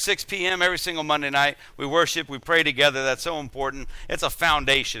 right here, 6 p.m. every single Monday night. We worship, we pray together. That's so important. It's a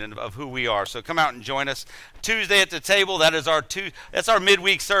foundation of who we are. So come out and join us. Tuesday at the table, that's our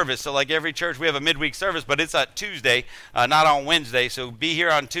midweek service. So like every church, we have a midweek service, but it's at Tuesday, not on Wednesday. So be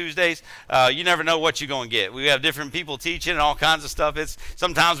here on Tuesdays. You never know what you're going to get. We have different people teaching and all kinds of stuff.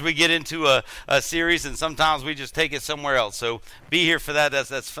 Sometimes we get into a series, and sometimes we just take it somewhere else. So be here for that.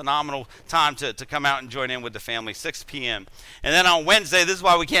 That's phenomenal time to come out and join in with the family, 6 p.m. And then on Wednesday, this is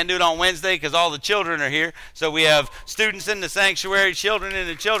why we can't do it on Wednesday, because all the children are here. So we have students in the sanctuary, children in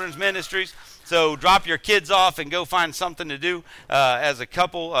the children's ministries. So drop your kids off and go find something to do as a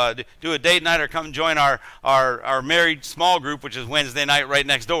couple. Do a date night or come join our married small group, which is Wednesday night right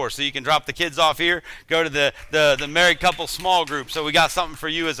next door. So you can drop the kids off here, go to the married couple small group. So we got something for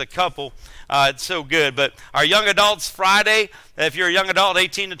you as a couple. It's so good. But our young adults Friday, if you're a young adult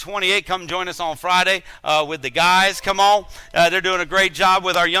 18 to 28, come join us on Friday with the guys. Come on. They're doing a great job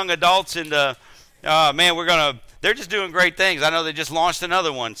with our young adults. And, man, they're just doing great things. I know they just launched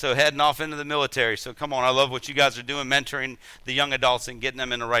another one, so heading off into the military. So come on, I love what you guys are doing, mentoring the young adults and getting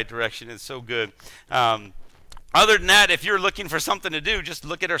them in the right direction. It's so good. Other than that, if you're looking for something to do, just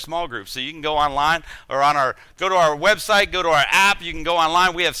look at our small groups. So you can go online or go to our website, go to our app. You can go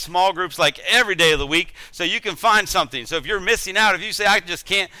online. We have small groups like every day of the week, so you can find something. So if you're missing out, if you say, I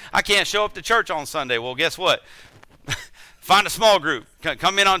can't show up to church on Sunday, well, guess what? Find a small group.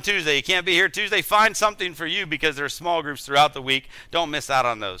 Come in on Tuesday. You can't be here Tuesday. Find something for you, because there are small groups throughout the week. Don't miss out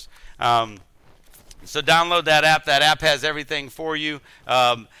on those. So download that app. That app has everything for you.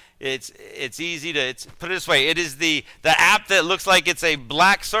 It's easy to put it this way. It is the app that looks like it's a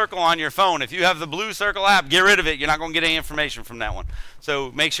black circle on your phone. If you have the blue circle app, get rid of it. You're not going to get any information from that one.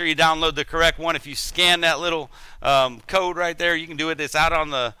 So make sure you download the correct one. If you scan that little code right there, you can do it. It's out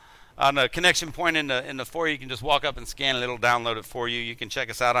on the connection point in the foyer. You can just walk up and scan it. It'll download it for you. You can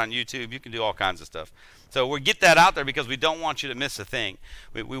check us out on YouTube. You can do all kinds of stuff. So we get that out there because we don't want you to miss a thing.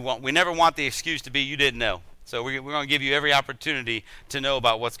 We never want the excuse to be you didn't know. So we're going to give you every opportunity to know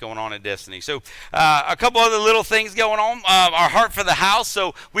about what's going on at Destiny. So a couple other little things going on. Our Heart for the House.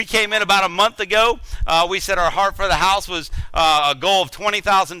 So we came in about a month ago. We said our Heart for the House was a goal of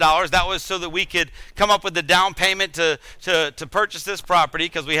 $20,000. That was so that we could come up with the down payment to purchase this property,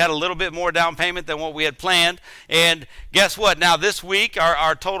 because we had a little bit more down payment than what we had planned. And guess what? Now this week,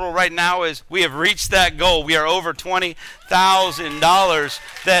 our total right now is we have reached that goal. We are over $20,000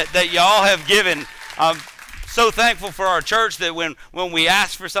 that y'all have given. So thankful for our church that when we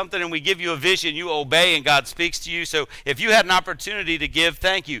ask for something and we give you a vision, you obey and God speaks to you. So if you had an opportunity to give,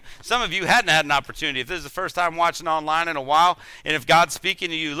 thank you. Some of you hadn't had an opportunity. If this is the first time watching online in a while, and if God's speaking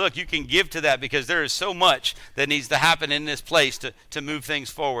to you, look, you can give to that, because there is so much that needs to happen in this place to move things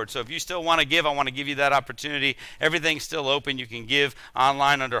forward. So if you still want to give, I want to give you that opportunity. Everything's still open. You can give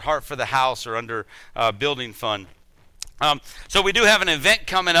online under Heart for the House or under Building Fund. So we do have an event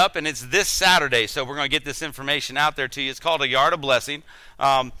coming up, and it's this Saturday. So we're going to get this information out there to you. It's called A Yard of Blessing.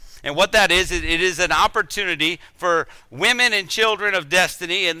 And what that is, it is an opportunity for women and children of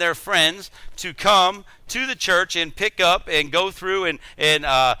Destiny and their friends to come to the church and pick up and go through and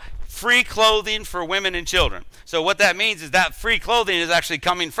free clothing for women and children. So what that means is that free clothing is actually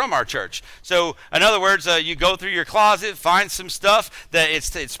coming from our church. So in other words, you go through your closet, find some stuff that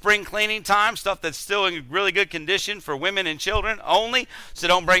it's spring cleaning time, stuff that's still in really good condition for women and children only. So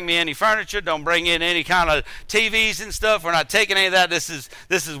don't bring me any furniture, don't bring in any kind of TVs and stuff. We're not taking any of that. This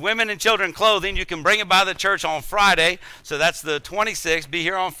is women and children clothing. You can bring it by the church on Friday. So that's the 26th. Be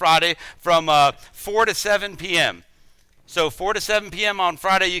here on Friday from 4 to 7 p.m. So 4 to 7 p.m. on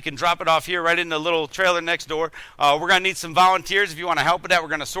Friday, you can drop it off here right in the little trailer next door. We're going to need some volunteers if you want to help with that. We're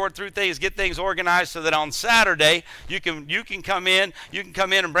going to sort through things, get things organized so that on Saturday you can come in. You can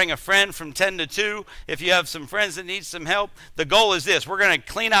come in and bring a friend from 10 to 2 if you have some friends that need some help. The goal is this. We're going to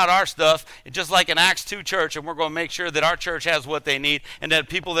clean out our stuff just like an Acts 2 church, and we're going to make sure that our church has what they need and that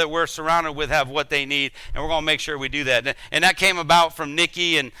people that we're surrounded with have what they need, and we're going to make sure we do that. And that came about from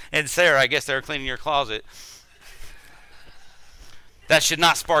Nikki and Sarah. I guess they were cleaning your closet. That should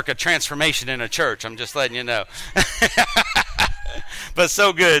not spark a transformation in a church. I'm just letting you know. But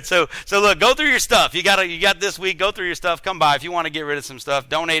so good. So look, go through your stuff. You got this week. Go through your stuff. Come by if you want to get rid of some stuff.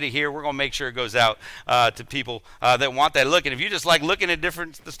 Donate it here. We're gonna make sure it goes out to people that want that look. And if you just like looking at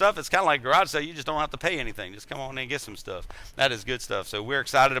different stuff, it's kind of like garage sale. You just don't have to pay anything. Just come on in and get some stuff. That is good stuff. So we're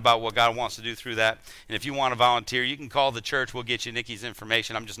excited about what God wants to do through that. And if you want to volunteer, you can call the church. We'll get you Nikki's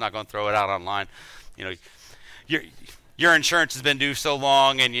information. I'm just not going to throw it out online. You know, your insurance has been due so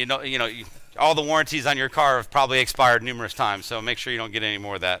long, and you know, all the warranties on your car have probably expired numerous times. So make sure you don't get any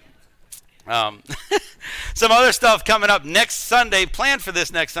more of that. Some other stuff coming up next Sunday. Planned for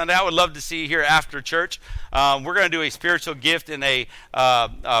this next Sunday. I would love to see you here after church. We're going to do a spiritual gift and a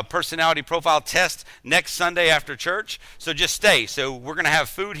personality profile test next Sunday after church. So just stay. So we're going to have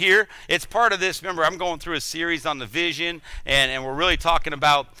food here. It's part of this. Remember, I'm going through a series on the vision, and we're really talking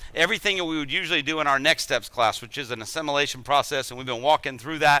about everything that we would usually do in our Next Steps class, which is an assimilation process, and we've been walking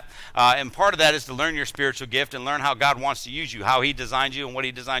through that. And part of that is to learn your spiritual gift and learn how God wants to use you, how he designed you, and what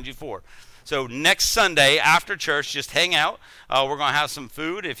he designed you for. So next Sunday after church, just hang out. We're going to have some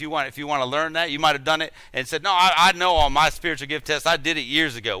food. If you want to learn that, you might have done it and said, no, I know on my spiritual gift test, I did it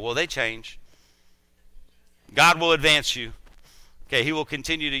years ago. Well, they change. God will advance you. Okay, he will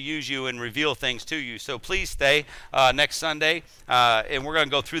continue to use you and reveal things to you. So please stay next Sunday, and we're going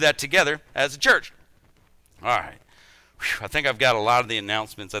to go through that together as a church. All right. Whew, I think I've got a lot of the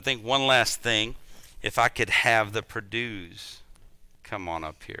announcements. I think one last thing, if I could have the Purdue's come on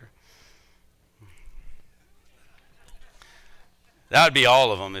up here. That would be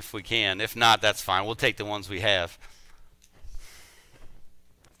all of them if we can. If not, that's fine. We'll take the ones we have.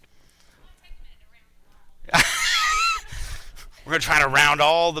 We're going to try to round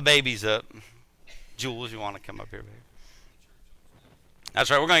all the babies up. Jules, you want to come up here, baby?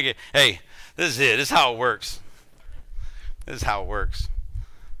 That's right. We're going to get, hey, this is it. This is how it works. This is how it works.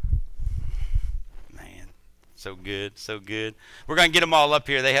 Man, so good, so good. We're going to get them all up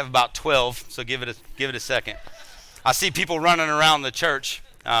here. They have about 12, so give it a second. I see people running around the church.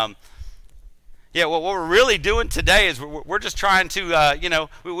 What we're really doing today is we're just trying to,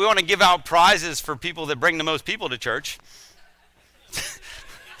 we want to give out prizes for people that bring the most people to church.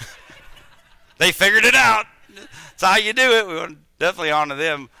 They figured it out. That's how you do it. We want to definitely honor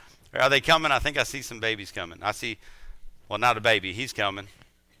them. Are they coming? I think I see some babies coming. Not a baby. He's coming.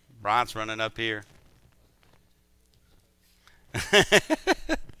 Bryant's running up here.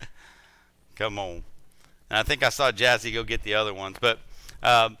 Come on. And I think I saw Jazzy go get the other ones, but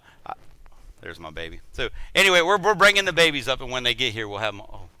there's my baby. So anyway, we're bringing the babies up, and when they get here, we'll have them.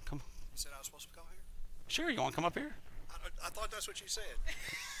 Oh, come on. You said I was supposed to come here? Sure, you want to come up here? I thought that's what you said.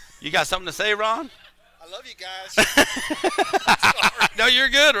 You got something to say, Ron? I love you guys. No, you're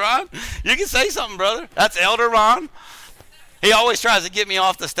good, Ron. You can say something, brother. That's Elder Ron. He always tries to get me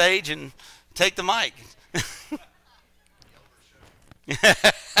off the stage and take the mic.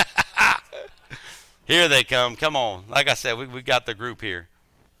 Here they come. Come on. Like I said, we got the group here.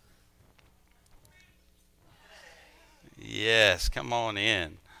 Yes, come on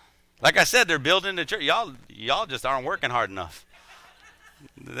in. Like I said, they're building the church. Y'all just aren't working hard enough.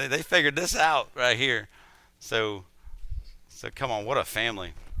 They figured this out right here. So come on, what a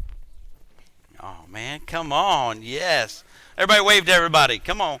family. Oh, man, come on. Yes. Everybody wave to everybody.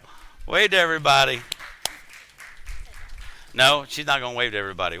 Come on. Wave to everybody. No, she's not going to wave to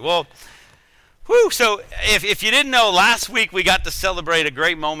everybody. Well, so if you didn't know, last week we got to celebrate a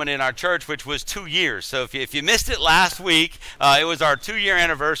great moment in our church, which was 2 years. So if you missed it last week, it was our 2-year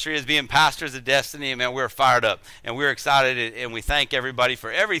anniversary as being pastors of Destiny. And man, we're fired up and we're excited, and we thank everybody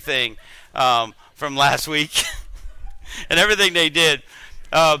for everything from last week and everything they did.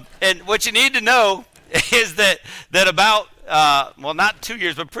 And what you need to know is that about well, not 2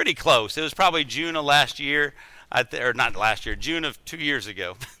 years, but pretty close. It was probably June of last year, or not last year, June of 2 years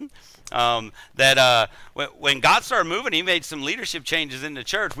ago. When God started moving, he made some leadership changes in the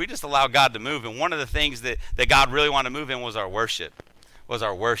church. We just allowed God to move. And one of the things that God really wanted to move in was our worship.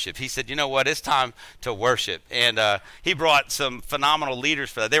 He said, you know what, it's time to worship. And he brought some phenomenal leaders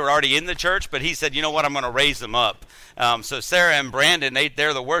for that. They were already in the church, but he said, you know what, I'm going to raise them up. So Sarah and Brandon,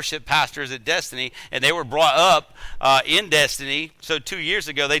 they're the worship pastors at Destiny, and they were brought up in Destiny. So 2 years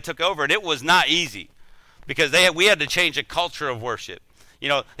ago, they took over, and it was not easy because we had to change a culture of worship. You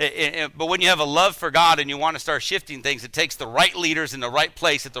know, but when you have a love for God and you want to start shifting things, it takes the right leaders in the right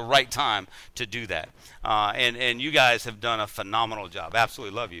place at the right time to do that. And you guys have done a phenomenal job.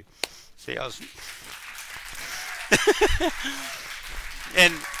 Absolutely love you. See,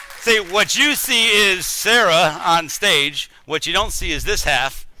 and see, what you see is Sarah on stage. What you don't see is this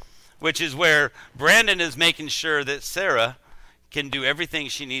half, which is where Brandon is making sure that Sarah can do everything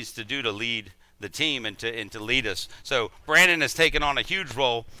she needs to do to lead the team and to lead us. So Brandon has taken on a huge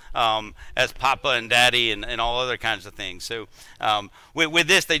role as Papa and Daddy and all other kinds of things. So with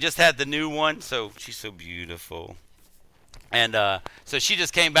this, they just had the new one. So she's so beautiful. And so she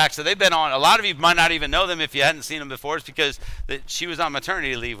just came back. So they've been on. A lot of you might not even know them if you hadn't seen them before. It's because she was on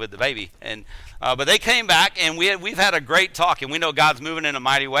maternity leave with the baby. And but they came back, and we've had a great talk, and we know God's moving in a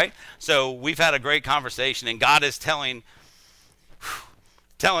mighty way. So we've had a great conversation, and God is telling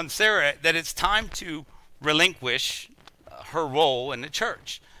Sarah that it's time to relinquish her role in the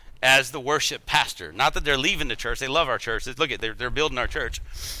church as the worship pastor. Not that they're leaving the church. They love our church. Look at, they're building our church.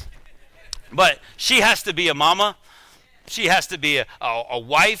 But she has to be a mama. She has to be a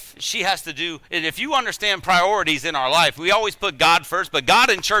wife. She has to do, and if you understand priorities in our life, we always put God first, but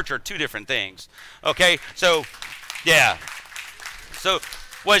God and church are two different things. Okay? So, yeah. So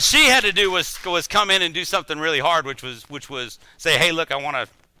what she had to do was come in and do something really hard, which was say, hey, look, I want to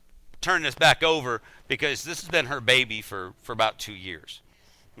turn this back over because this has been her baby for about 2 years.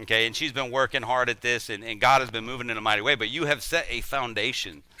 Okay, and she's been working hard at this, and God has been moving in a mighty way. But you have set a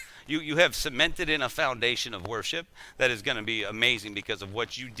foundation. You have cemented in a foundation of worship that is going to be amazing because of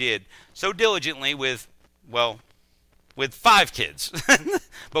what you did so diligently with 5 kids.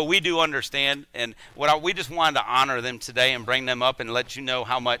 But we do understand, and we just wanted to honor them today and bring them up and let you know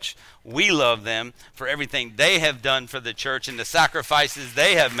how much we love them for everything they have done for the church and the sacrifices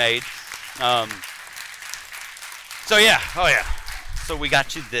they have made. So we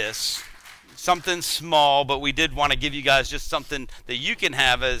got you this. Something small, but we did want to give you guys just something that you can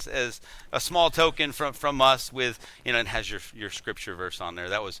have as a small token from us with, you know, it has your scripture verse on there.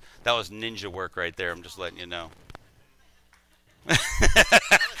 That was ninja work right there. I'm just letting you know.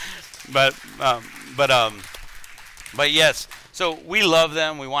 But yes, so we love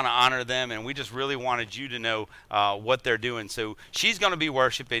them, we want to honor them, and we just really wanted you to know what they're doing. So she's going to be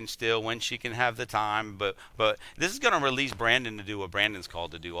worshiping still when she can have the time, but this is going to release Brandon to do what Brandon's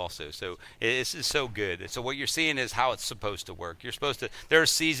called to do also. So this is so good. So what you're seeing is how it's supposed to work. You're supposed to, there are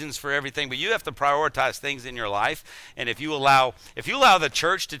seasons for everything, but you have to prioritize things in your life, and if you allow the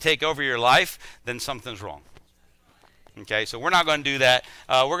church to take over your life, then something's wrong. Okay, so we're not going to do that.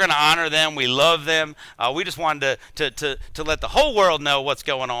 We're going to honor them. We love them. We just wanted to let the whole world know what's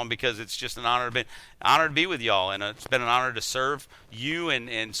going on because it's just an honor to be with y'all, and it's been an honor to serve you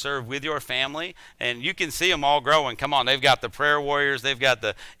and serve with your family. And you can see them all growing. Come on, they've got the prayer warriors. They've got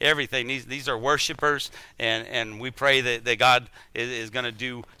the everything. These are worshipers, and we pray that God is going to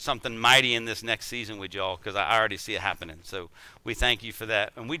do something mighty in this next season with y'all because I already see it happening. So we thank you for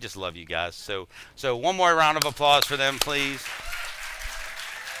that, and we just love you guys. So one more round of applause for them, please.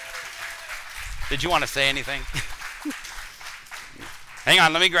 Did you want to say anything? Hang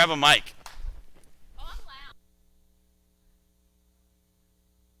on, let me grab a mic.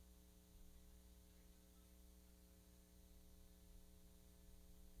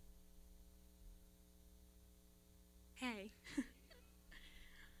 Hey.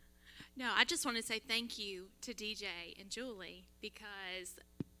 No, I just want to say thank you to DJ and Julie because,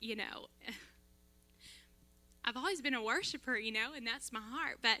 you know, I've always been a worshiper, you know, and that's my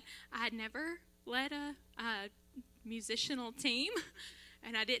heart, but I had never led a musicianal team,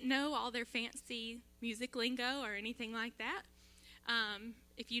 and I didn't know all their fancy music lingo or anything like that.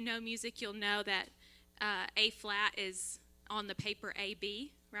 If you know music, you'll know that A flat is on the paper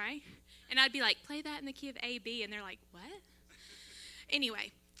AB, right? And I'd be like, play that in the key of AB, and they're like, what?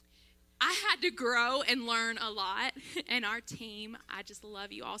 Anyway, I had to grow and learn a lot, and our team, I just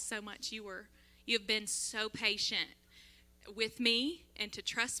love you all so much. You've been so patient with me and to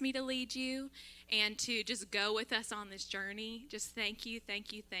trust me to lead you, and to just go with us on this journey. Just thank you,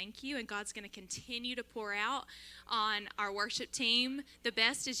 thank you, thank you. And God's going to continue to pour out on our worship team. The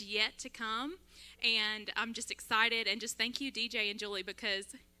best is yet to come. And I'm just excited. And just thank you, DJ and Julie, because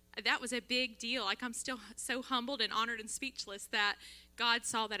that was a big deal. Like, I'm still so humbled and honored and speechless that God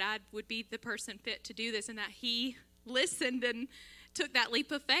saw that I would be the person fit to do this, and that he listened and took that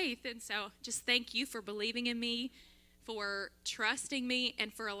leap of faith. And so just thank you for believing in me, for trusting me,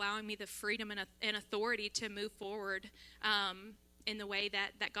 and for allowing me the freedom and authority to move forward in the way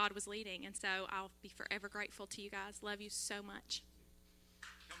that God was leading. And so I'll be forever grateful to you guys. Love you so much.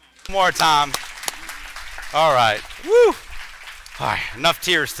 One more time. All right. Woo! All right. Enough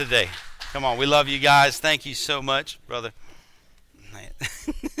tears today. Come on. We love you guys. Thank you so much, brother.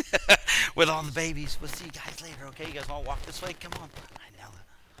 With all the babies. We'll see you guys later, okay? You guys want to walk this way? Come on. I know.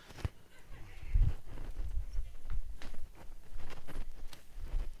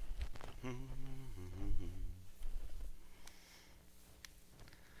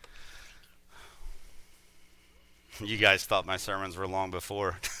 You guys thought my sermons were long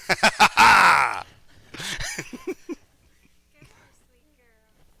before. Let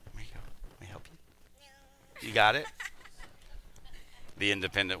me help you. You got it? The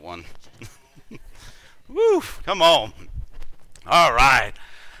independent one. Woo! Come on. All right.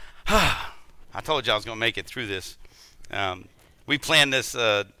 I told you I was going to make it through this. We planned this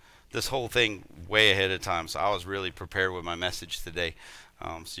whole thing way ahead of time, so I was really prepared with my message today.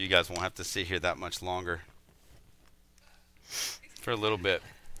 So you guys won't have to sit here that much longer. For a little bit.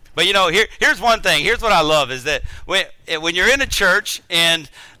 But you know, here's one thing. Here's what I love is that when you're in a church and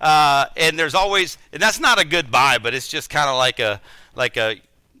there's always, and that's not a goodbye, but it's just kind of like a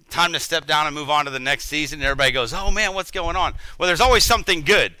time to step down and move on to the next season. And everybody goes, "Oh man, what's going on?" Well, there's always something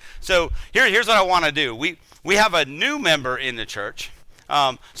good. So here's what I want to do. We have a new member in the church.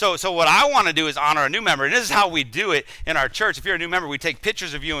 So what I want to do is honor a new member, and this is how we do it in our church. If you're a new member, we take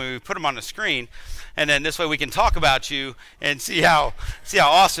pictures of you and we put them on the screen, and then this way we can talk about you and see how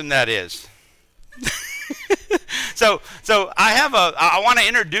awesome that is. So I want to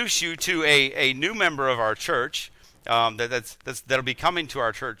introduce you to a new member of our church that'll be coming to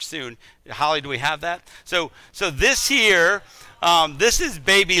our church soon. Holly, do we have that? So this here, this is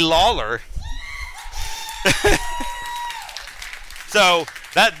baby Lawler. So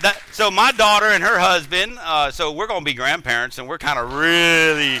my daughter and her husband, so we're going to be grandparents, and we're kind of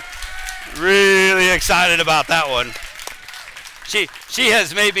really, really excited about that one. She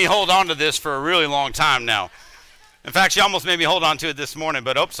has made me hold on to this for a really long time now. In fact, she almost made me hold on to it this morning,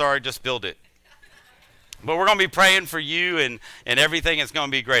 but sorry, just spilled it. But we're going to be praying for you and everything. It's going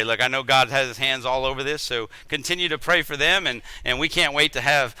to be great. Look, I know God has his hands all over this, so continue to pray for them, and we can't wait to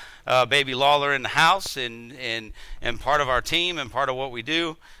have baby Lawler in the house and part of our team and part of what we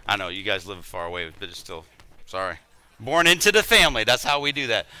do. I know you guys live far away, but it's still, sorry. Born into the family. That's how we do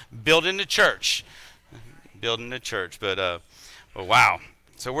that. Building the church. But wow.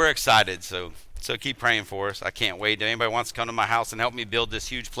 So we're excited. So keep praying for us. I can't wait. If anybody wants to come to my house and help me build this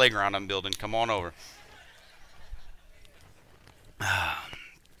huge playground I'm building, come on over.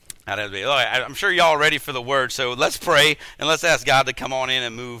 I'm sure y'all are ready for the word, so let's pray and let's ask God to come on in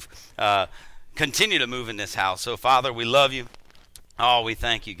and move, continue to move in this house. So Father, we love you. Oh, we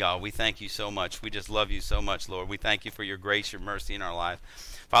thank you, God. We thank you so much. We just love you so much, Lord. We thank you for your grace, your mercy in our life.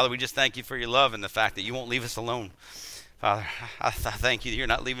 Father, we just thank you for your love and the fact that you won't leave us alone. Father, I thank you that you're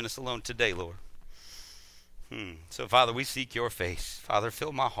not leaving us alone today, Lord. So Father, we seek your face. Father,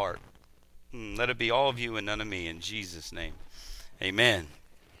 fill my heart. Let it be all of you and none of me, in Jesus' name. Amen.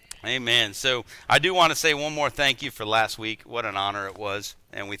 Amen. So I do want to say one more thank you for last week. What an honor it was.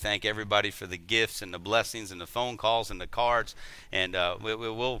 And we thank everybody for the gifts and the blessings and the phone calls and the cards. And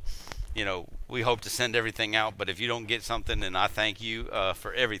we'll, we hope to send everything out. But if you don't get something, then I thank you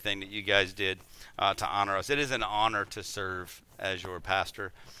for everything that you guys did to honor us. It is an honor to serve as your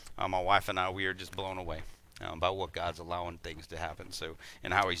pastor. My wife and I, we are just blown away about what God's allowing things to happen. So,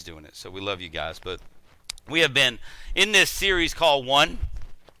 and how he's doing it. So we love you guys. But we have been in this series called One.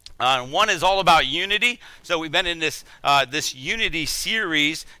 One is all about unity. So we've been in this unity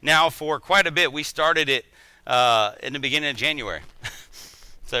series now for quite a bit. We started it in the beginning of January.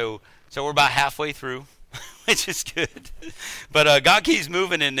 So we're about halfway through. which is good. But God keeps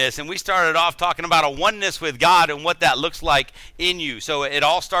moving in this, and we started off talking about a oneness with God and what that looks like in you. So it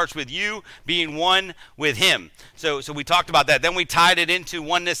all starts with you being one with him. So we talked about that. Then we tied it into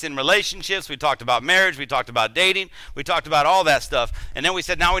oneness in relationships. We talked about marriage. We talked about dating. We talked about all that stuff. And then we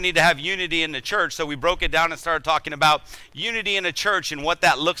said now we need to have unity in the church. So we broke it down and started talking about unity in the church and what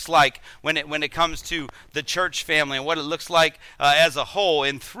that looks like when it comes to the church family and what it looks like as a whole.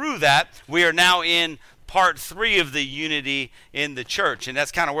 And through that, we are now in part 3 of the unity in the church, and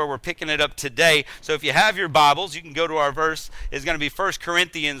that's kind of where we're picking it up today. So if you have your Bibles, you can go to our verse. It's going to be 1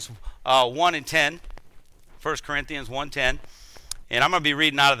 Corinthians 1 and 10. 1 Corinthians 1:10. And I'm going to be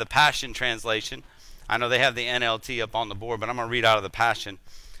reading out of the Passion Translation. I know they have the NLT up on the board, but I'm going to read out of the Passion.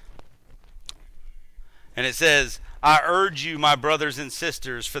 And it says, I urge you, my brothers and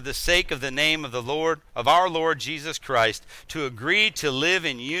sisters, for the sake of the name of the Lord, of our Lord Jesus Christ, to agree to live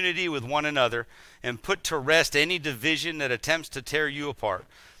in unity with one another and put to rest any division that attempts to tear you apart.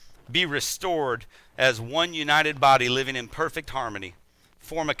 Be restored as one united body living in perfect harmony.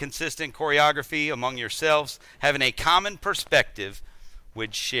 Form a consistent choreography among yourselves, having a common perspective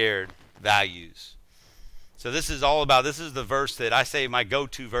with shared values. So this is all about, this is the verse that I say my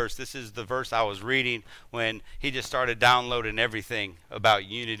go-to verse. This is the verse I was reading when he just started downloading everything about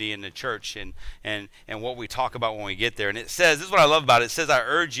unity in the church and what we talk about when we get there. And it says, this is what I love about it. It says, I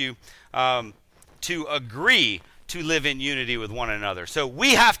urge you to agree to live in unity with one another. So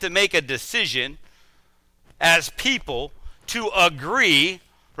we have to make a decision as people to agree,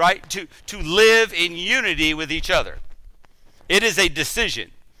 right, to live in unity with each other. It is a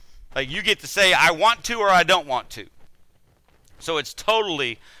decision. Like you get to say, I want to or I don't want to. So it's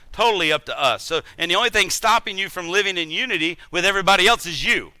totally up to us. So, and the only thing stopping you from living in unity with everybody else is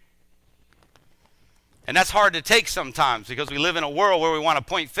you. And that's hard to take sometimes because we live in a world where we want to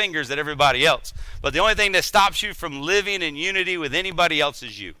point fingers at everybody else. But the only thing that stops you from living in unity with anybody else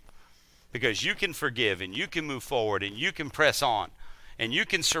is you. Because you can forgive and you can move forward and you can press on and you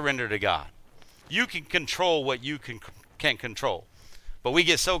can surrender to God. You can control what you can control. But we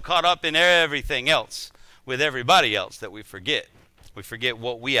get so caught up in everything else with everybody else that we forget. We forget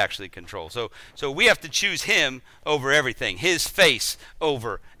what we actually control. So we have to choose him over everything, his face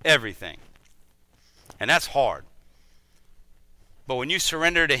over everything. And that's hard. But when you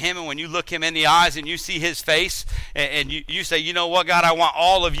surrender to him and when you look him in the eyes and you see his face and you say, you know what, God, I want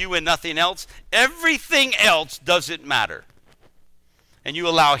all of you and nothing else, everything else doesn't matter. And you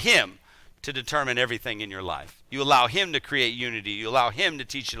allow him to determine everything in your life. You allow him to create unity. You allow him to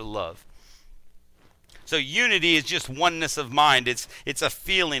teach you to love. So unity is just oneness of mind. It's a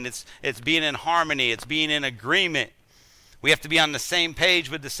feeling. It's being in harmony. It's being in agreement. We have to be on the same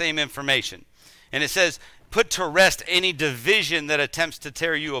page with the same information. And it says, put to rest any division that attempts to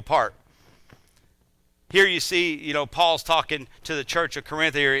tear you apart. Here you see, Paul's talking to the church of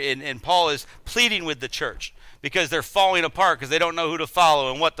Corinth here, and Paul is pleading with the church because they're falling apart because they don't know who to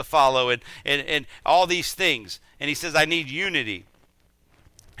follow and what to follow and all these things. And he says, I need unity.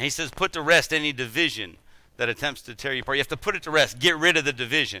 And he says, put to rest any division that attempts to tear you apart. You have to put it to rest. Get rid of the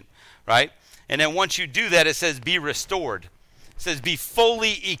division, right? And then once you do that, it says, be restored. It says, be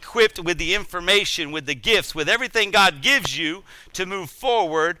fully equipped with the information, with the gifts, with everything God gives you to move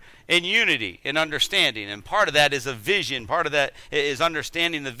forward in unity and understanding. And part of that is a vision. Part of that is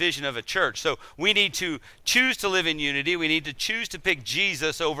understanding the vision of a church. So we need to choose to live in unity. We need to choose to pick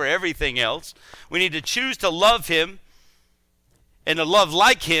Jesus over everything else. We need to choose to love him and to love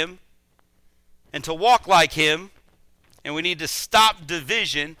like him and to walk like him. And we need to stop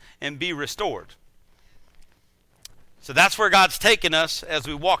division and be restored. So that's where God's taken us as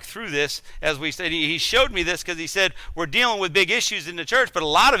we walk through this. As we said, he showed me this because he said we're dealing with big issues in the church, but a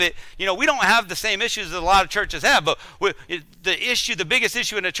lot of it, we don't have the same issues that a lot of churches have. But the biggest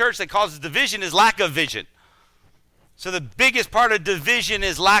issue in the church that causes division is lack of vision. So the biggest part of division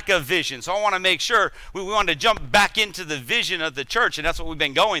is lack of vision. So I want to make sure we want to jump back into the vision of the church, and that's what we've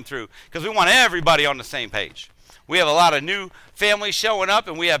been going through because we want everybody on the same page. We have a lot of new families showing up,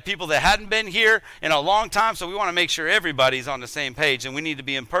 and we have people that hadn't been here in a long time, so we want to make sure everybody's on the same page, and we need to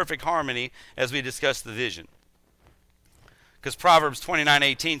be in perfect harmony as we discuss the vision. Because Proverbs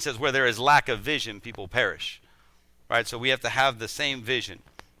 29:18 says, where there is lack of vision, people perish. Right? So we have to have the same vision.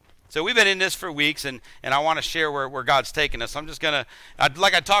 So we've been in this for weeks, and I want to share where God's taken us. I'm just going to,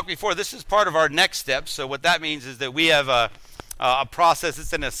 like I talked before, this is part of our next steps. So what that means is that we have a process.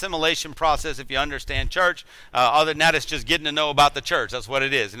 It's an assimilation process if you understand church. Other than that, it's just getting to know about the church. That's what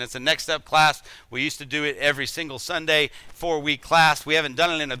it is. And it's a next step class. We used to do it every single Sunday, 4-week class. We haven't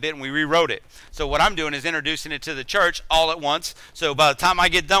done it in a bit, and we rewrote it. So what I'm doing is introducing it to the church all at once. So by the time I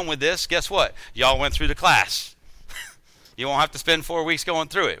get done with this, guess what? Y'all went through the class. You won't have to spend 4 weeks going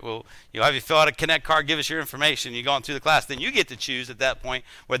through it. Well, you'll have you fill out a Connect card, give us your information, you're going through the class. Then you get to choose at that point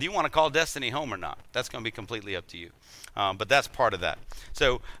whether you want to call Destiny home or not. That's going to be completely up to you. But that's part of that.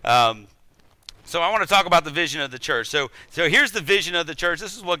 So I want to talk about the vision of the church. So here's the vision of the church.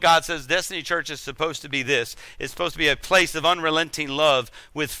 This is what God says Destiny Church is supposed to be this. It's supposed to be a place of unrelenting love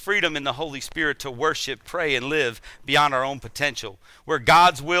with freedom in the Holy Spirit to worship, pray, and live beyond our own potential. Where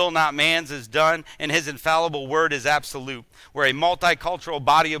God's will, not man's, is done, and his infallible word is absolute. Where a multicultural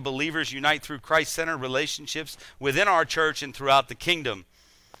body of believers unite through Christ-centered relationships within our church and throughout the kingdom.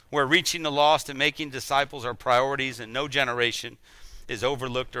 Where reaching the lost and making disciples are priorities and no generation is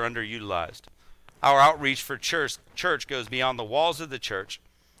overlooked or underutilized. Our outreach for church goes beyond the walls of the church.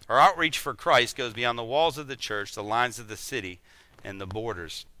 Our outreach for Christ goes beyond the walls of the church, the lines of the city, and the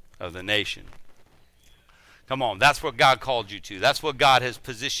borders of the nation. Come on, that's what God called you to. That's what God has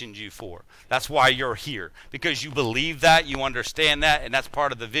positioned you for. That's why you're here. Because you believe that, you understand that, and that's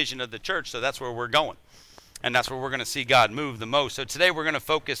part of the vision of the church, so that's where we're going. And that's where we're going to see God move the most. So today we're going to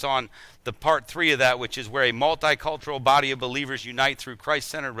focus on the part 3 of that, which is where a multicultural body of believers unite through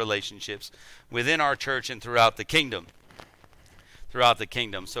Christ-centered relationships within our church and throughout the kingdom. Throughout the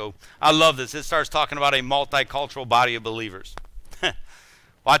kingdom. So I love this. It starts talking about a multicultural body of believers. Well,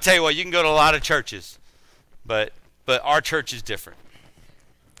 I tell you what, you can go to a lot of churches, but our church is different.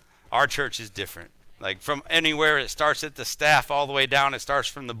 Our church is different. Like from anywhere, it starts at the staff all the way down. It starts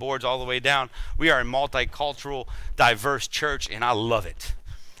from the boards all the way down. We are a multicultural, diverse church, and I love it.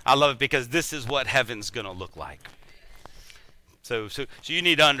 I love it because this is what heaven's going to look like. So you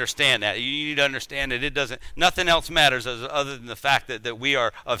need to understand that. You need to understand that nothing else matters other than the fact that we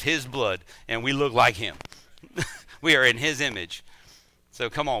are of his blood and we look like him. We are in his image.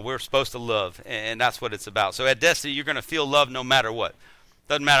 So come on, we're supposed to love, and that's what it's about. So at Destiny, you're going to feel love no matter what.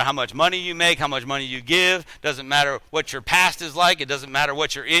 Doesn't matter how much money you make, how much money you give. Doesn't matter what your past is like. It doesn't matter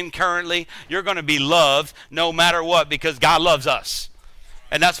what you're in currently. You're going to be loved no matter what because God loves us.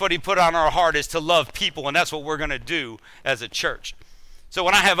 And that's what he put on our heart is to love people, and that's what we're going to do as a church. So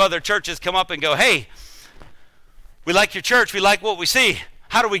when I have other churches come up and go, hey, we like your church. We like what we see.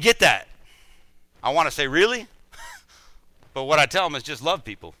 How do we get that? I want to say, really? But what I tell them is just love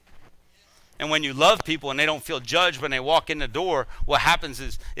people. And when you love people and they don't feel judged when they walk in the door, what happens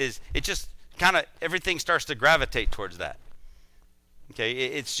is it just kind of, everything starts to gravitate towards that. Okay,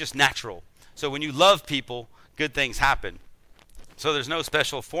 it's just natural. So when you love people, good things happen. So there's no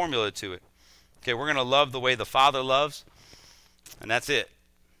special formula to it. Okay, we're going to love the way the Father loves, and that's it.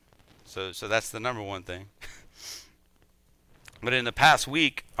 So that's the number one thing. But in the past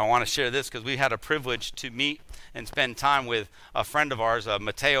week, I want to share this because we had a privilege to meet and spend time with a friend of ours,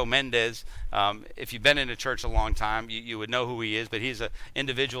 Mateo Mendez. If you've been in the church a long time, you would know who he is, but he's an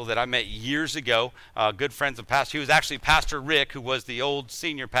individual that I met years ago, good friends of pastor. He was actually Pastor Rick, who was the old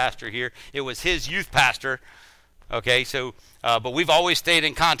senior pastor here. It was his youth pastor. Okay, so, but we've always stayed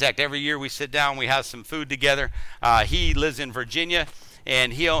in contact. Every year we sit down, we have some food together. He lives in Virginia,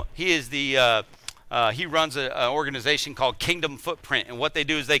 and he is the... he runs an organization called Kingdom Footprint, and what they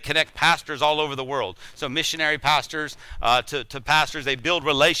do is they connect pastors all over the world. So missionary pastors to pastors, they build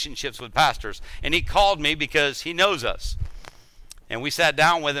relationships with pastors. And he called me because he knows us. And we sat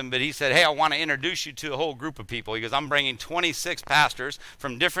down with him, but he said, hey, I want to introduce you to a whole group of people. He goes, I'm bringing 26 pastors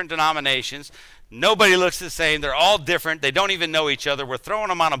from different denominations. Nobody looks the same. They're all different. They don't even know each other. We're throwing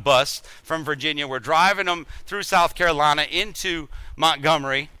them on a bus from Virginia. We're driving them through South Carolina into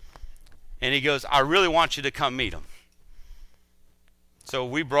Montgomery. And he goes, I really want you to come meet them. So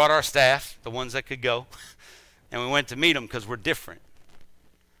we brought our staff, the ones that could go, and we went to meet them because we're different.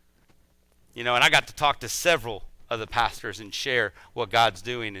 You know, and I got to talk to several of the pastors and share what God's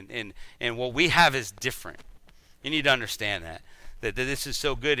doing. And what we have is different. You need to understand that this is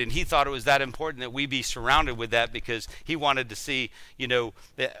so good. And he thought it was that important that we be surrounded with that because he wanted to see, you know,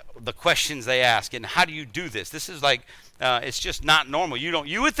 the questions they ask. And how do you do this? This is like... it's just not normal.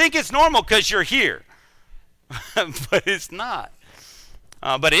 You would think it's normal because you're here, but it's not.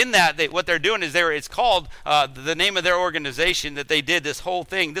 But in that, what they're doing is it's called the name of their organization that they did this whole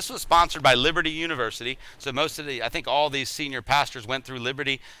thing. This was sponsored by Liberty University. So I think all these senior pastors went through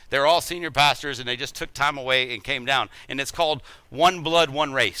Liberty. They're all senior pastors, and they just took time away and came down. And it's called One Blood,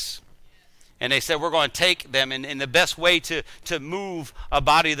 One Race. And they said, we're going to take them, and the best way to move a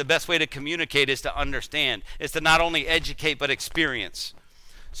body, the best way to communicate is to understand. Is to not only educate, but experience.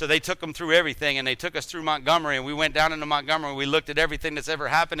 So they took them through everything, and they took us through Montgomery, and we went down into Montgomery, and we looked at everything that's ever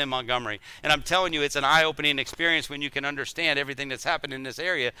happened in Montgomery. And I'm telling you, it's an eye-opening experience when you can understand everything that's happened in this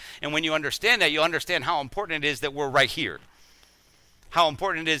area. And when you understand that, you understand how important it is that we're right here. How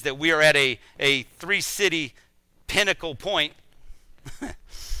important it is that we are at a three-city pinnacle point.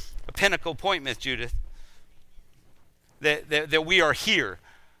 A pinnacle point, Miss Judith. That we are here.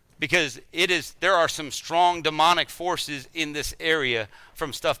 Because there are some strong demonic forces in this area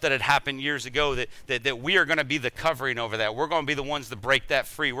from stuff that had happened years ago that we are going to be the covering over that. We're going to be the ones that break that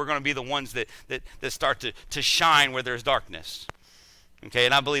free. We're going to be the ones that start to shine where there's darkness. Okay,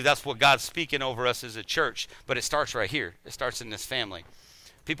 and I believe that's what God's speaking over us as a church. But it starts right here. It starts in this family.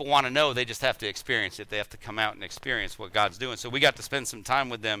 People want to know, they just have to experience it. They have to come out and experience what God's doing. So we got to spend some time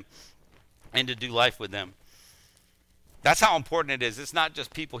with them and to do life with them. That's how important it is. It's not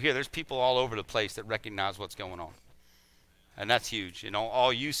just people here. There's people all over the place that recognize what's going on. And that's huge. You know,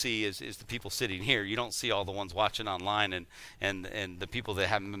 all you see is the people sitting here. You don't see all the ones watching online and the people that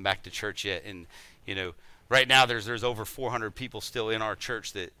haven't been back to church yet. And, you know, right now there's over 400 people still in our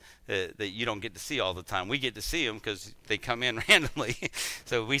church that you don't get to see all the time. We get to see them because they come in randomly.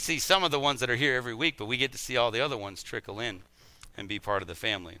 So we see some of the ones that are here every week, but we get to see all the other ones trickle in and be part of the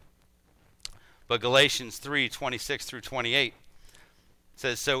family. But Galatians 3:26 through 28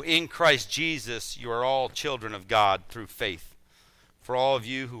 says, so in Christ Jesus you are all children of God through faith. For all of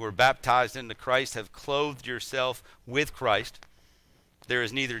you who were baptized into Christ have clothed yourself with Christ. There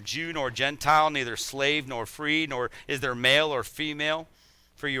is neither Jew nor Gentile, neither slave nor free, nor is there male or female,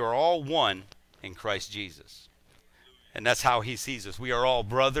 for you are all one in Christ Jesus. And that's how he sees us. We are all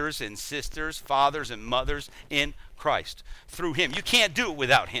brothers and sisters, fathers and mothers in Christ through him. You can't do it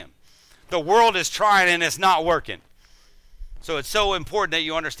without him. The world is trying and it's not working. So it's so important that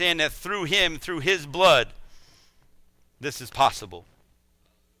you understand that through him, through his blood, this is possible.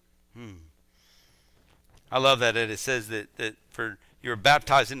 I love that it says that for you're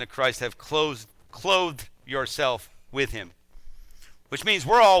baptized into Christ, have clothed yourself with him. Which means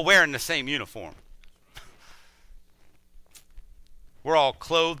we're all wearing the same uniform. We're all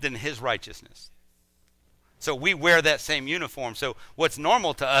clothed in his righteousness. So we wear that same uniform. So what's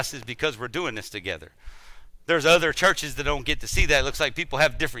normal to us is because we're doing this together. There's other churches that don't get to see that. It looks like people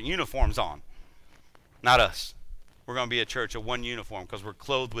have different uniforms on. Not us. We're going to be a church of one uniform because we're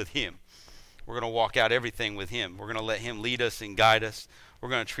clothed with him. We're going to walk out everything with him. We're going to let him lead us and guide us. We're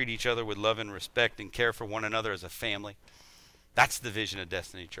going to treat each other with love and respect and care for one another as a family. That's the vision of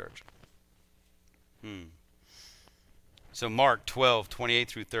Destiny Church. So Mark 12:28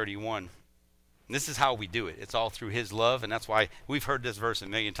 through 31. This is how we do it. It's all through his love, and that's why we've heard this verse a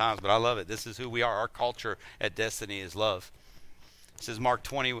million times, but I love it. This is who we are. Our culture at Destiny is love. It says Mark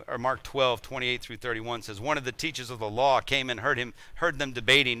 12:28 through 31 says, one of the teachers of the law came and heard them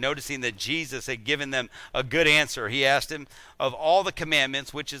debating. Noticing that Jesus had given them a good answer, he asked him, of all the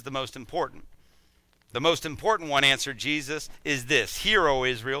commandments, which is the most important? The most important one, answered Jesus, is this. Hear, O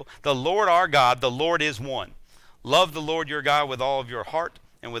Israel, the Lord our God, the Lord is one. Love the Lord your God with all of your heart,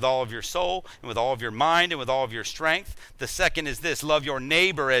 and with all of your soul, and with all of your mind, and with all of your strength. The second is this, love your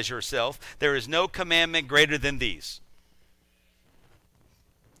neighbor as yourself. There is no commandment greater than these.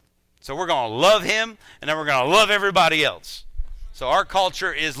 So we're going to love him, and then we're going to love everybody else. So our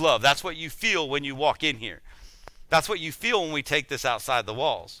culture is love. That's what you feel when you walk in here. That's what you feel when we take this outside the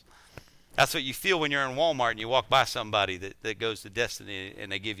walls. That's what you feel when you're in Walmart and you walk by somebody that goes to Destiny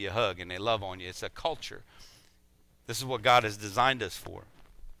and they give you a hug and they love on you. It's a culture. This is what God has designed us for.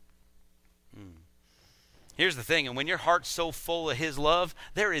 Here's the thing, and when your heart's so full of his love,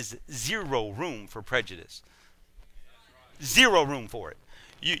 there is zero room for prejudice. Zero room for it.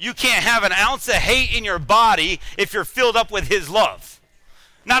 You can't have an ounce of hate in your body if you're filled up with his love.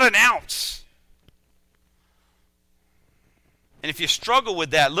 Not an ounce. And if you struggle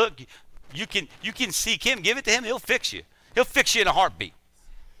with that, look, you can seek him, give it to him, he'll fix you. He'll fix you in a heartbeat.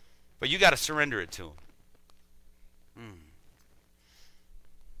 But you got to surrender it to him.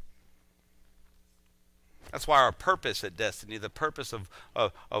 That's why our purpose at Destiny, the purpose of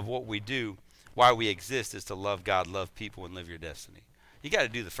what we do, why we exist, is to love God, love people, and live your destiny. You got to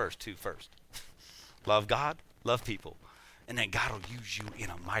do the first two first. Love God, love people. And then God will use you in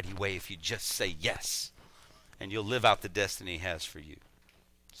a mighty way if you just say yes. And you'll live out the destiny he has for you.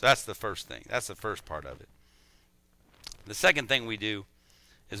 So that's the first thing. That's the first part of it. The second thing we do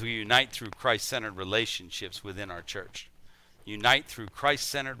is we unite through Christ-centered relationships within our church. Unite through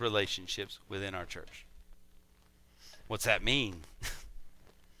Christ-centered relationships within our church. What's that mean?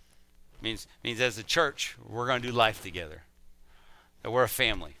 Means as a church, we're going to do life together. That we're a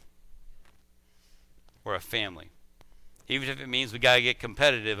family. We're a family. Even if it means we got to get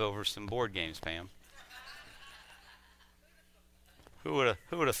competitive over some board games, Pam. Who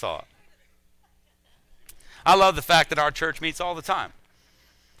would have thought? I love the fact that our church meets all the time.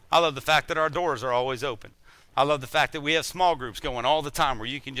 I love the fact that our doors are always open. I love the fact that we have small groups going all the time where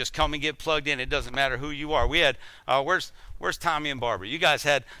you can just come and get plugged in. It doesn't matter who you are. We had, where's Tommy and Barbara? You guys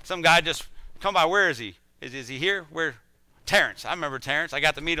had some guy just come by. Where is he? Is he here? Where? Terrence. I remember Terrence. I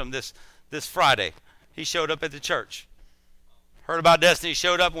got to meet him this Friday. He showed up at the church. Heard about Destiny,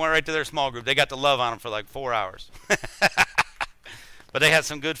 showed up and went right to their small group. They got to love on him for like 4 hours. But they had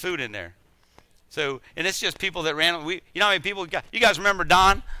some good food in there. So, and it's just people that ran. You know how many people got? You guys remember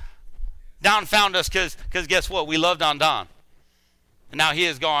Don? Don found us because guess what? We loved on Don. And now he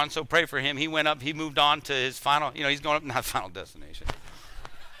is gone, so pray for him. He went up, he moved on to his final, he's going up, not final destination.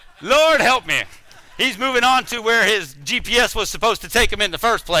 Lord help me. He's moving on to where his GPS was supposed to take him in the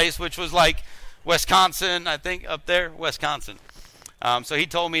first place, which was like Wisconsin, I think, up there, Wisconsin. So he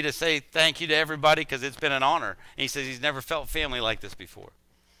told me to say thank you to everybody because it's been an honor. And he says he's never felt family like this before.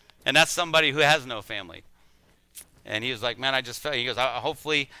 And that's somebody who has no family. And he was like, man, I just felt, he goes,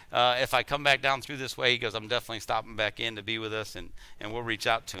 hopefully if I come back down through this way, he goes, I'm definitely stopping back in to be with us, and we'll reach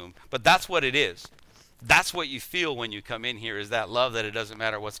out to him. But that's what it is. That's what you feel when you come in here, is that love, that it doesn't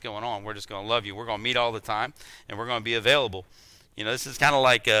matter what's going on. We're just going to love you. We're going to meet all the time, and we're going to be available. This is kind of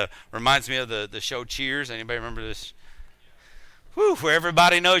like, reminds me of the show Cheers. Anybody remember this? Whew, where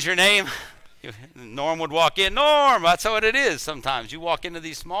everybody knows your name. Norm would walk in. Norm, that's how it is sometimes. You walk into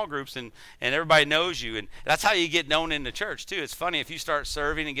these small groups and everybody knows you. And that's how you get known in the church, too. It's funny, if you start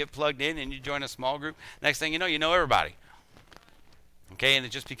serving and get plugged in and you join a small group, next thing you know everybody. Okay, and it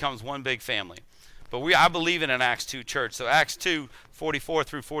just becomes one big family. But I believe in an Acts 2 church. So Acts 2, 44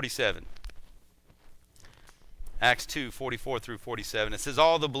 through 47. Acts 2, 44 through 47. It says,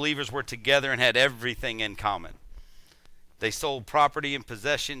 all the believers were together and had everything in common. They sold property and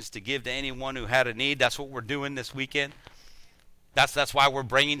possessions to give to anyone who had a need. That's what we're doing this weekend. That's why we're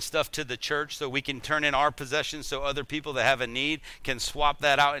bringing stuff to the church, so we can turn in our possessions so other people that have a need can swap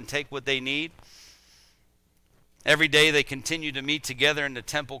that out and take what they need. Every day they continue to meet together in the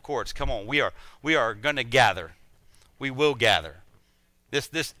temple courts. Come on, we are going to gather. We will gather.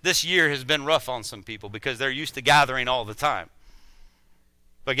 This year has been rough on some people because they're used to gathering all the time.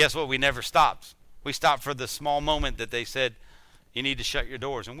 But guess what? We never stopped. We stopped for the small moment that they said, you need to shut your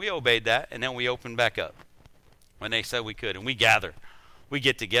doors. And we obeyed that, and then we opened back up when they said we could. And we gather. We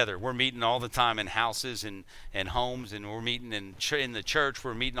get together. We're meeting all the time in houses and homes, and we're meeting in the church.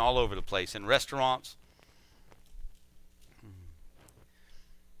 We're meeting all over the place, in restaurants.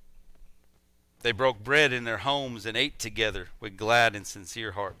 They broke bread in their homes and ate together with glad and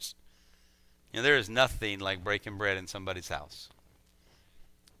sincere hearts. There is nothing like breaking bread in somebody's house.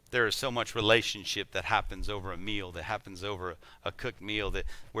 There is so much relationship that happens over a meal, that happens over a cooked meal, that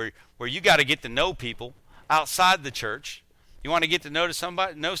where you got to get to know people outside the church. You want to get to know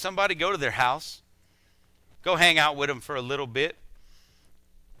somebody, go to their house. Go hang out with them for a little bit.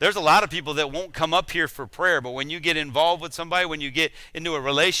 There's a lot of people that won't come up here for prayer, but when you get involved with somebody, when you get into a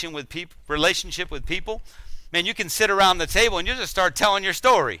relationship with people, man, you can sit around the table and you just start telling your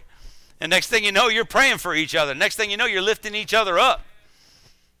story. And next thing you know, you're praying for each other. Next thing you know, you're lifting each other up.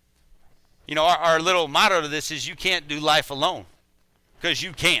 Our little motto to this is, you can't do life alone, because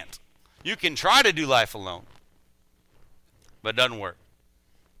you can't. You can try to do life alone, but it doesn't work.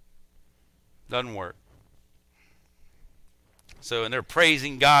 Doesn't work. So, and they're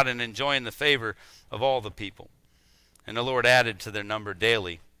praising God and enjoying the favor of all the people. And the Lord added to their number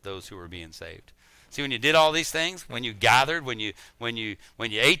daily those who were being saved. See, when you did all these things, when you gathered, when you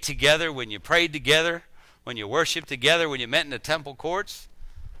ate together, when you prayed together, when you worshiped together, when you met in the temple courts,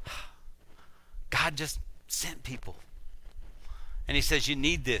 God just sent people. And he says, you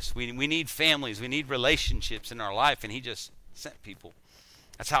need this. We need families. We need relationships in our life. And he just sent people.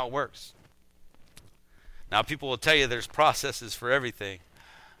 That's how it works. Now, people will tell you there's processes for everything,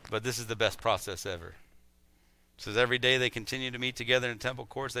 but this is the best process ever. It says, every day they continued to meet together in temple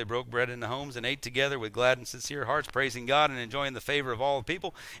courts. They broke bread in the homes and ate together with glad and sincere hearts, praising God and enjoying the favor of all the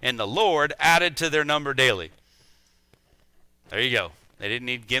people. And the Lord added to their number daily. There you go. They didn't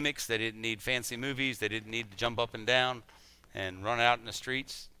need gimmicks. They didn't need fancy movies. They didn't need to jump up and down and run out in the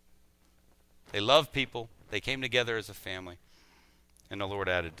streets. They loved people. They came together as a family. And the Lord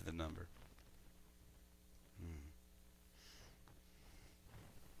added to the number.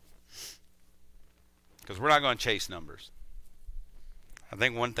 Because we're not going to chase numbers. I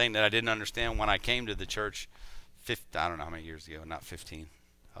think one thing that I didn't understand when I came to the church, I don't know how many years ago, not 15.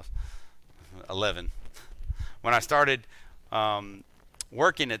 11. When I started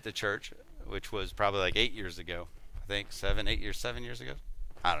working at the church, which was probably like 8 years ago, I think 7 years ago.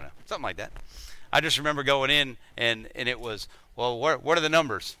 I don't know, something like that. I just remember going in and it was, well, what are the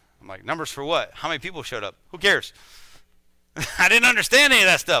numbers? I'm like, numbers for what? How many people showed up? Who cares? I didn't understand any of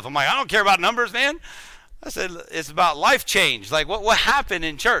that stuff. I'm like, I don't care about numbers, man. I said, it's about life change. Like what happened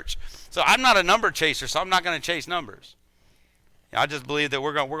in church? So I'm not a number chaser, so I'm not going to chase numbers. I just believe that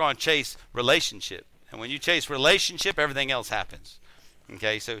we're going to chase relationship. And when you chase relationship, everything else happens.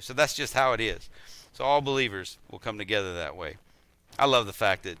 Okay, so that's just how it is. So all believers will come together that way. I love the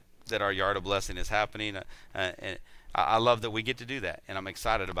fact that our Yard of Blessing is happening. And I love that we get to do that. And I'm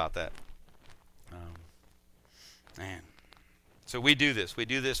excited about that. Man. So we do this. We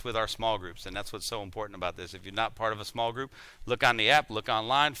do this with our small groups. And that's what's so important about this. If you're not part of a small group, look on the app, look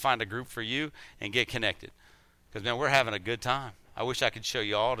online, find a group for you, and get connected. Because, man, we're having a good time. I wish I could show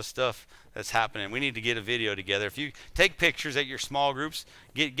you all the stuff that's happening. We need to get a video together. If you take pictures at your small groups,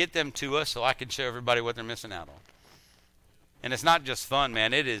 get them to us so I can show everybody what they're missing out on. And it's not just fun,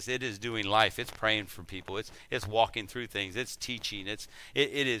 man. It is doing life. It's praying for people. It's walking through things. It's teaching.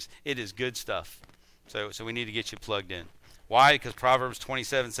 It is good stuff. So we need to get you plugged in. Why? Because Proverbs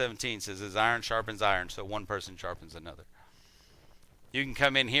 27:17 says, as iron sharpens iron, so one person sharpens another. You can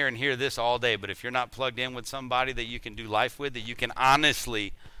come in here and hear this all day, but if you're not plugged in with somebody that you can do life with, that you can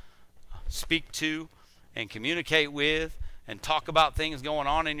honestly speak to and communicate with and talk about things going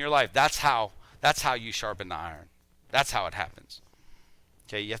on in your life, that's how you sharpen the iron. That's how it happens.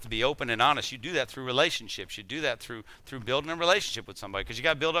 Okay, you have to be open and honest. You do that through relationships. You do that through building a relationship with somebody, because you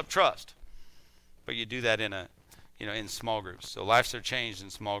got to build up trust. But you do that in small groups. So lives are changed in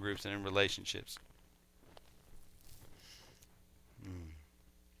small groups and in relationships.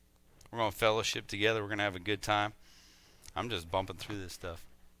 We're going to fellowship together. We're going to have a good time. I'm just bumping through this stuff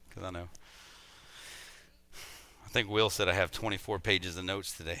because I know. I think Will said I have 24 pages of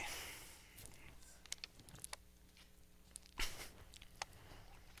notes today.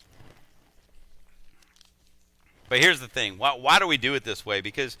 But here's the thing. Why do we do it this way?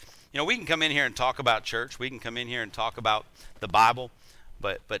 Because, we can come in here and talk about church. We can come in here and talk about the Bible.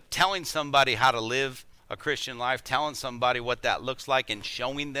 But telling somebody how to live a Christian life, telling somebody what that looks like and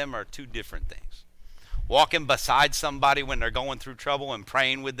showing them are two different things. Walking beside somebody when they're going through trouble and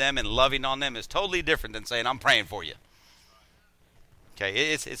praying with them and loving on them is totally different than saying, I'm praying for you.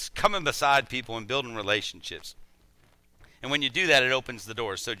 Okay, it's coming beside people and building relationships. And when you do that, it opens the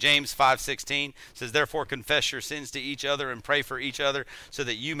doors. So James 5:16 says, therefore confess your sins to each other and pray for each other so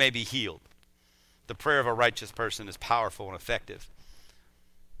that you may be healed. The prayer of a righteous person is powerful and effective.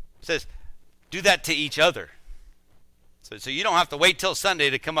 It says, do that to each other. So you don't have to wait till Sunday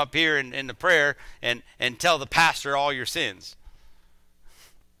to come up here in the prayer and tell the pastor all your sins.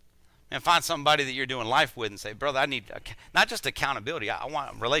 And find somebody that you're doing life with and say, brother, I need not just accountability. I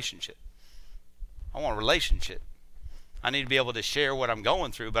want a relationship. I want a relationship. I need to be able to share what I'm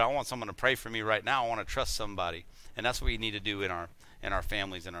going through, but I want someone to pray for me right now. I want to trust somebody. And that's what you need to do in our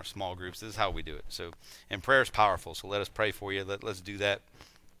families, in our small groups. This is how we do it. So, and prayer is powerful. So let us pray for you. Let's do that.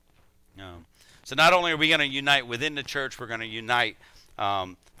 So not only are we going to unite within the church, we're going to unite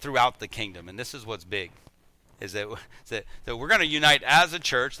throughout the kingdom. And this is what's big, is that we're going to unite as a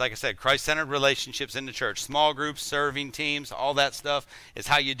church. Like I said, Christ-centered relationships in the church, small groups, serving teams, all that stuff is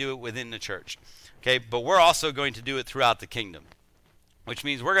how you do it within the church. Okay, but we're also going to do it throughout the kingdom, which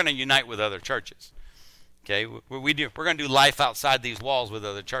means we're going to unite with other churches. Okay, we're going to do life outside these walls with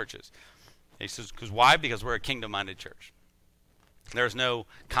other churches. Okay, because why? Because we're a kingdom-minded church. There's no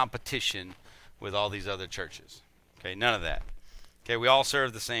competition with all these other churches. Okay, none of that. Okay, we all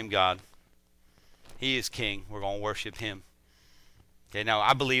serve the same God. He is king. We're going to worship him. Okay, now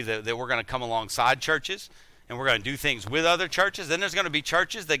I believe that we're going to come alongside churches and we're going to do things with other churches. Then there's going to be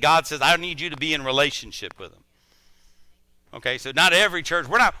churches that God says, I need you to be in relationship with them. Okay, so not every church,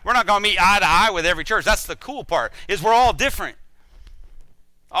 we're not going to meet eye to eye with every church. That's the cool part, is we're all different.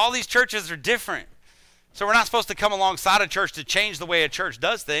 All these churches are different. So we're not supposed to come alongside a church to change the way a church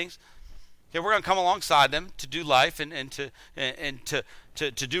does things. Okay, we're going to come alongside them to do life and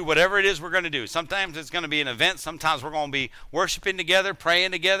to do whatever it is we're going to do. Sometimes it's going to be an event. Sometimes we're going to be worshiping together,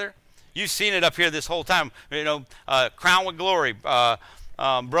 praying together. You've seen it up here this whole time. Crown with Glory.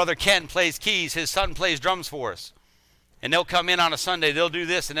 Brother Ken plays keys. His son plays drums for us. And they'll come in on a Sunday. They'll do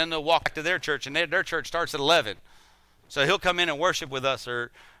this, and then they'll walk back to their church, and their church starts at 11. So he'll come in and worship with us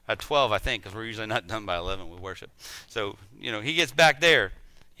at 12, I think, because we're usually not done by 11 with worship. So, he gets back there.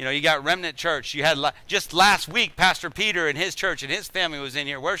 You got Remnant Church. You had just last week, Pastor Peter and his church and his family was in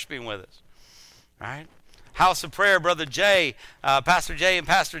here worshiping with us. Right? House of Prayer, Brother Jay, Pastor Jay and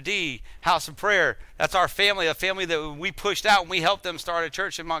Pastor D, House of Prayer. That's our family, a family that we pushed out and we helped them start a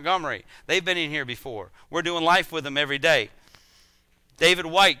church in Montgomery. They've been in here before. We're doing life with them every day. David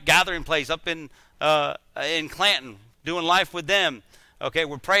White, Gathering Place up in Clanton, doing life with them. Okay,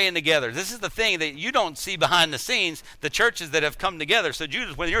 we're praying together. This is the thing that you don't see behind the scenes, the churches that have come together. So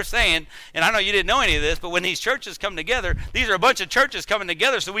Judas, when you're saying, and I know you didn't know any of this, but when these churches come together, these are a bunch of churches coming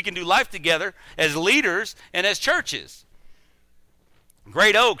together so we can do life together as leaders and as churches.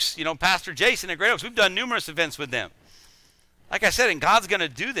 Great Oaks, Pastor Jason at Great Oaks, we've done numerous events with them. Like I said, and God's going to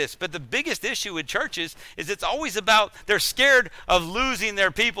do this, but the biggest issue with churches is it's always about they're scared of losing their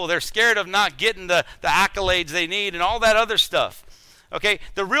people. They're scared of not getting the accolades they need and all that other stuff. Okay,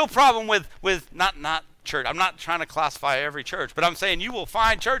 the real problem with not church, I'm not trying to classify every church, but I'm saying you will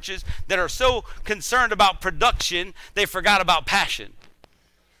find churches that are so concerned about production, they forgot about passion.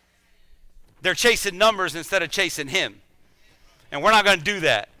 They're chasing numbers instead of chasing him. And we're not going to do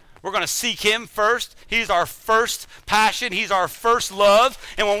that. We're going to seek him first. He's our first passion. He's our first love.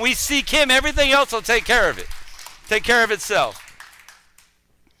 And when we seek him, everything else will take care of it. Take care of itself.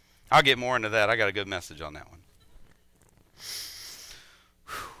 I'll get more into that. I got a good message on that one.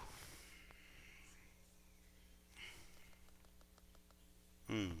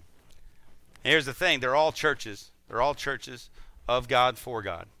 Here's the thing. They're all churches. They're all churches of God, for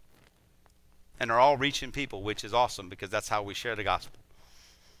God. And they're all reaching people, which is awesome because that's how we share the gospel.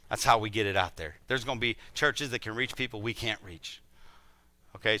 That's how we get it out there. There's going to be churches that can reach people we can't reach.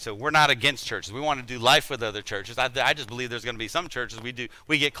 Okay, so we're not against churches. We want to do life with other churches. I just believe there's going to be some churches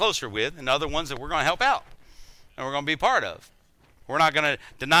we get closer with and other ones that we're going to help out and we're going to be part of. We're not going to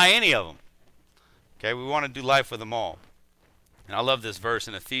deny any of them. Okay, we want to do life with them all. And I love this verse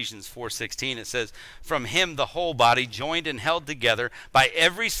in Ephesians 4:16. It says, "From him the whole body, joined and held together by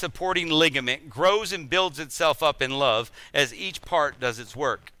every supporting ligament, grows and builds itself up in love as each part does its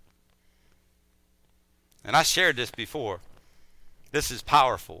work." And I shared this before. This is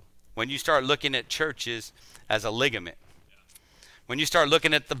powerful. When you start looking at churches as a ligament. When you start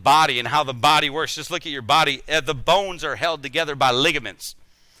looking at the body and how the body works, just look at your body. The bones are held together by ligaments.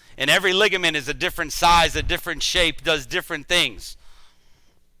 And every ligament is a different size, a different shape, does different things.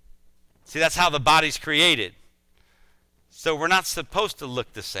 See, that's how the body's created. So we're not supposed to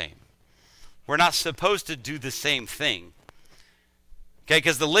look the same. We're not supposed to do the same thing. Okay,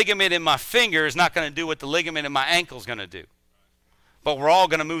 because the ligament in my finger is not going to do what the ligament in my ankle is going to do. But we're all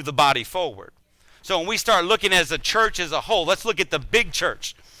going to move the body forward. So when we start looking as a church as a whole, let's look at the big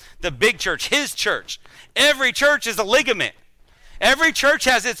church. The big church, his church. Every church is a ligament. Every church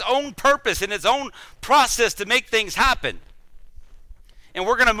has its own purpose and its own process to make things happen. And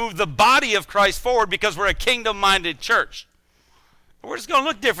we're going to move the body of Christ forward because we're a kingdom-minded church. We're just going to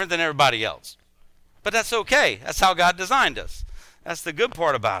look different than everybody else. But that's okay. That's how God designed us. That's the good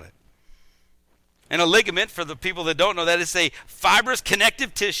part about it. And a ligament, for the people that don't know that, is a fibrous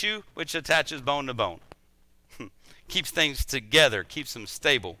connective tissue which attaches bone to bone. Keeps things together, keeps them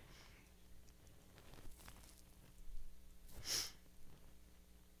stable.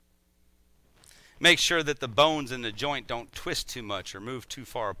 Make sure that the bones in the joint don't twist too much or move too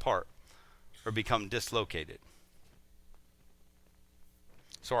far apart or become dislocated.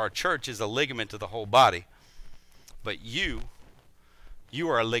 So our church is a ligament to the whole body. But you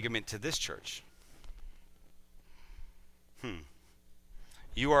are a ligament to this church.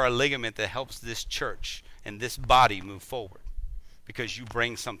 You are a ligament that helps this church and this body move forward because you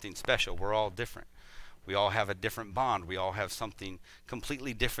bring something special. We're all different. We all have a different bond. We all have something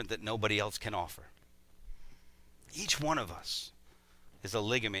completely different that nobody else can offer. Each one of us is a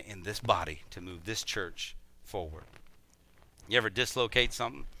ligament in this body to move this church forward. You ever dislocate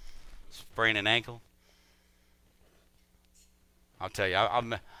something? Sprain an ankle? I'll tell you,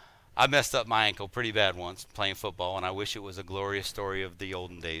 I messed up my ankle pretty bad once playing football, and I wish it was a glorious story of the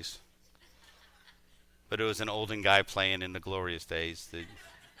olden days. But it was an olden guy playing in the glorious days.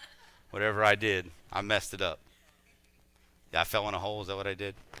 Whatever I did, I messed it up. Yeah, I fell in a hole. Is that what I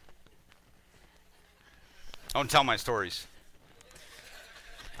did? I don't tell my stories.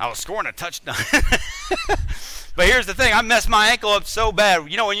 I was scoring a touchdown. But here's the thing. I messed my ankle up so bad.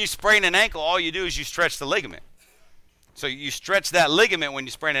 You know, when you sprain an ankle, all you do is you stretch the ligament. So you stretch that ligament when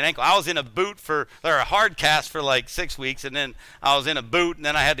you sprain an ankle. I was in a boot or a hard cast for like 6 weeks, and then I was in a boot, and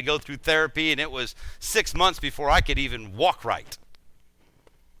then I had to go through therapy, and it was 6 months before I could even walk right.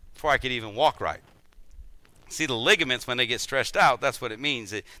 See, the ligaments, when they get stretched out, that's what it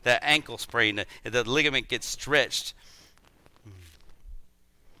means. That ankle sprain, the ligament gets stretched.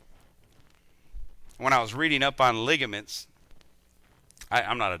 When I was reading up on ligaments,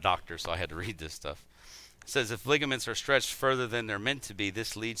 I'm not a doctor, so I had to read this stuff. says if ligaments are stretched further than they're meant to be,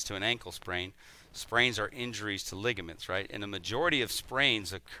 this leads to an ankle sprain. Sprains are injuries to ligaments, right? And the majority of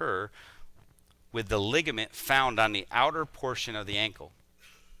sprains occur with the ligament found on the outer portion of the ankle.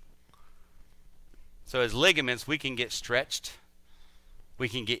 So as ligaments, we can get stretched, we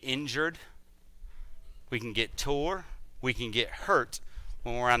can get injured, we can get tore, we can get hurt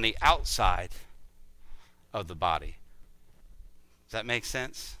when we're on the outside of the body. Does that make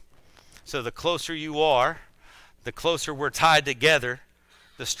sense? So the closer you are, the closer we're tied together,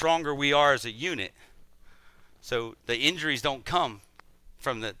 the stronger we are as a unit. So the injuries don't come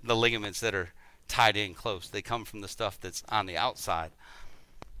from the ligaments that are tied in close. They come from the stuff that's on the outside.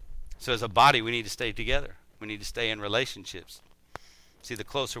 So as a body, we need to stay together. We need to stay in relationships. See, the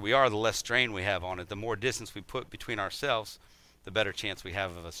closer we are, the less strain we have on it. The more distance we put between ourselves, the better chance we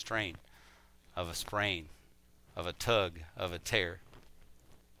have of a strain, of a sprain, of a tug, of a tear.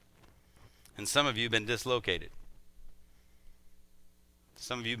 And some of you have been dislocated.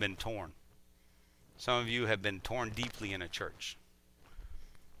 Some of you have been torn. Some of you have been torn deeply in a church.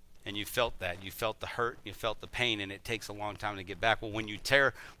 And you felt that. You felt the hurt, you felt the pain, and it takes a long time to get back. Well, when you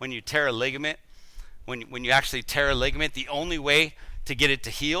tear a ligament, when you actually tear a ligament, the only way to get it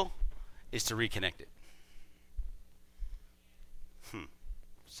to heal is to reconnect it.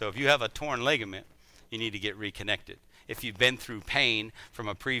 So if you have a torn ligament, you need to get reconnected. If you've been through pain from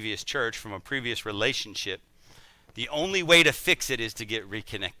a previous church, from a previous relationship, the only way to fix it is to get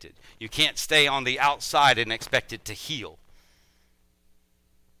reconnected. You can't stay on the outside and expect it to heal.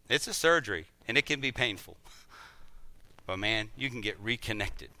 It's a surgery, and it can be painful. But man, you can get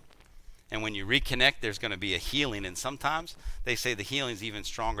reconnected. And when you reconnect, there's going to be a healing. And sometimes they say the healing is even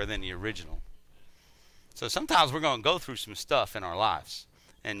stronger than the original. So sometimes we're going to go through some stuff in our lives.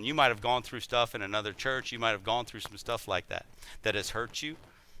 And you might have gone through stuff in another church. You might have gone through some stuff like that has hurt you,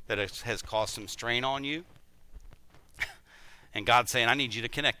 that has caused some strain on you. And God's saying, I need you to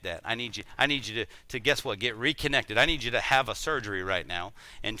connect that. I need you to guess what? Get reconnected. I need you to have a surgery right now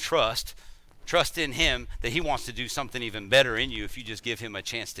and trust in him that he wants to do something even better in you if you just give him a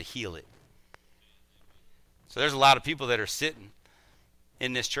chance to heal it. So there's a lot of people that are sitting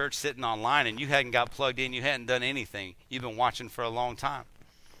in this church, sitting online, and you hadn't got plugged in. You hadn't done anything. You've been watching for a long time.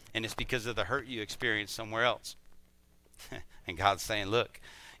 And it's because of the hurt you experienced somewhere else. And God's saying, look,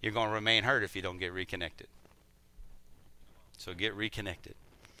 you're going to remain hurt if you don't get reconnected. So get reconnected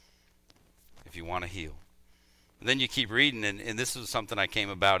if you want to heal. And then you keep reading, and this is something I came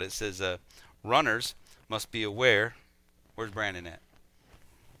about. It says, runners must be aware. Where's Brandon at?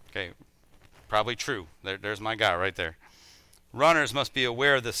 Okay, probably true. There's my guy right there. Runners must be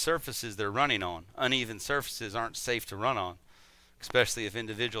aware of the surfaces they're running on. Uneven surfaces aren't safe to run on, especially if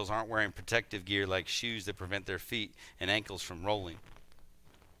individuals aren't wearing protective gear like shoes that prevent their feet and ankles from rolling.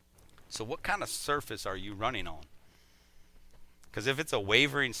 So what kind of surface are you running on? Because if it's a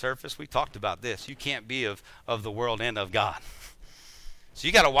wavering surface, we talked about this. You can't be of the world and of God. So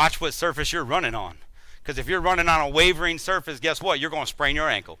you got to watch what surface you're running on. Because if you're running on a wavering surface, guess what? You're going to sprain your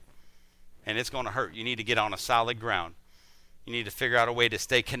ankle. And it's going to hurt. You need to get on a solid ground. You need to figure out a way to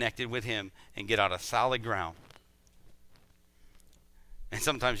stay connected with him and get on a solid ground. And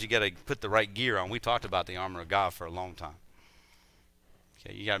sometimes you got to put the right gear on. We talked about the armor of God for a long time.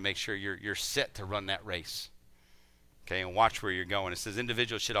 Okay, you got to make sure you're set to run that race. Okay, and watch where you're going. It says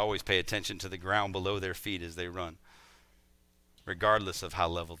individuals should always pay attention to the ground below their feet as they run, regardless of how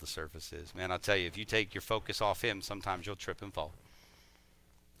level the surface is. Man, I'll tell you, if you take your focus off him, sometimes you'll trip and fall.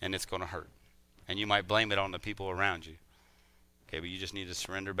 And it's going to hurt. And you might blame it on the people around you. Okay, but you just need to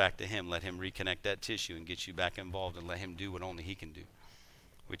surrender back to him. Let him reconnect that tissue and get you back involved and let him do what only he can do,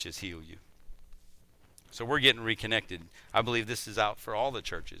 which is heal you. So we're getting reconnected. I believe this is out for all the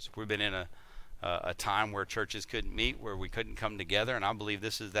churches. We've been in a time where churches couldn't meet, where we couldn't come together, and I believe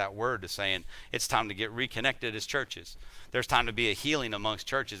this is that word to saying it's time to get reconnected as churches. There's time to be a healing amongst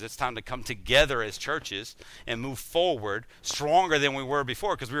churches. It's time to come together as churches and move forward stronger than we were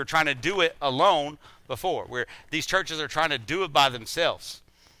before, because we were trying to do it alone before. These churches are trying to do it by themselves.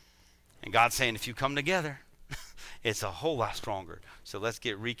 And God's saying, if you come together, it's a whole lot stronger. So let's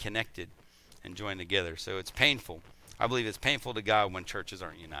get reconnected and join together. So it's painful. I believe it's painful to God when churches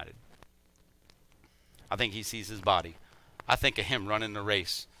aren't united. I think he sees his body. I think of him running the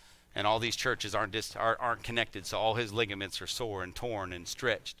race, and all these churches aren't connected, so all his ligaments are sore and torn and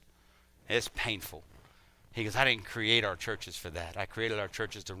stretched. It's painful. He goes, I didn't create our churches for that. I created our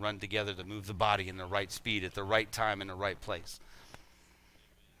churches to run together, to move the body in the right speed, at the right time, in the right place.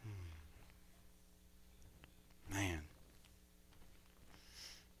 Man.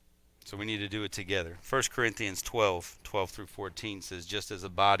 So we need to do it together. 1 Corinthians 12 through 14 says, just as a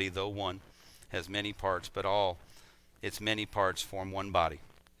body, though one, has many parts, but all its many parts form one body.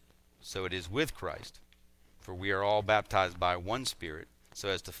 So it is with Christ. For we are all baptized by one Spirit, so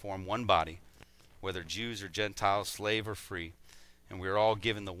as to form one body, whether Jews or Gentiles, slave or free, and we are all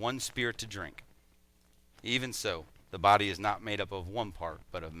given the one Spirit to drink. Even so, the body is not made up of one part,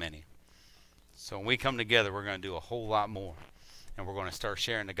 but of many. So when we come together, we're going to do a whole lot more, and we're going to start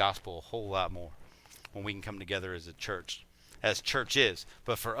sharing the gospel a whole lot more when we can come together as a church, as church is.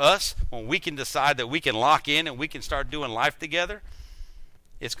 But for us, when we can decide that we can lock in and we can start doing life together,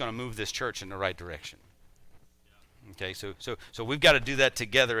 it's going to move this church in the right direction. Okay, so we've got to do that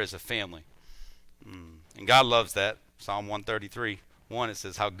together as a family. And God loves that. Psalm 133:1, it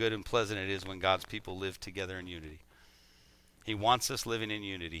says, how good and pleasant it is when God's people live together in unity. He wants us living in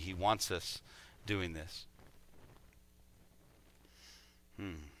unity. He wants us doing this.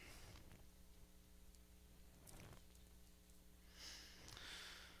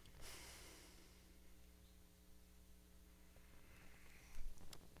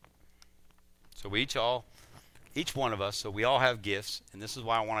 So each one of us, so we all have gifts, and this is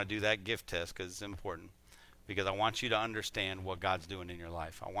why I want to do that gift test, because it's important. Because I want you to understand what God's doing in your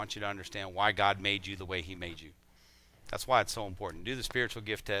life. I want you to understand why God made you the way he made you. That's why it's so important. Do the spiritual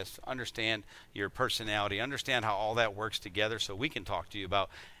gift test. Understand your personality. Understand how all that works together so we can talk to you about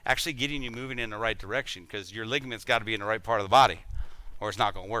actually getting you moving in the right direction, because your ligament's got to be in the right part of the body or it's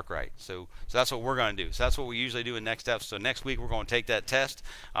not going to work right. So that's what we're going to do. So that's what we usually do in Next Steps. So next week we're going to take that test.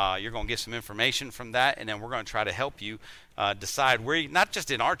 You're going to get some information from that, and then we're going to try to help you decide where, not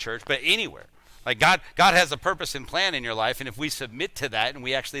just in our church, but anywhere. Like God has a purpose and plan in your life, and if we submit to that and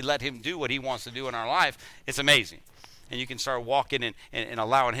we actually let him do what he wants to do in our life, it's amazing. And you can start walking and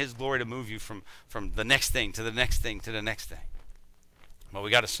allowing his glory to move you from the next thing to the next thing to the next thing. Well, we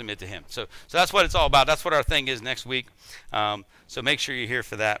got to submit to him. So that's what it's all about. That's what our thing is next week. So make sure you're here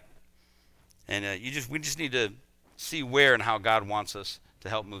for that. And we just need to see where and how God wants us to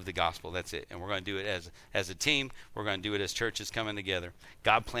help move the gospel. That's it. And we're going to do it as a team. We're going to do it as churches coming together.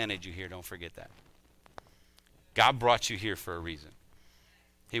 God planted you here. Don't forget that. God brought you here for a reason.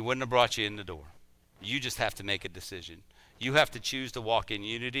 He wouldn't have brought you in the door. You just have to make a decision. You have to choose to walk in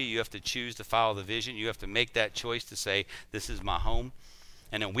unity. You have to choose to follow the vision. You have to make that choice to say, this is my home.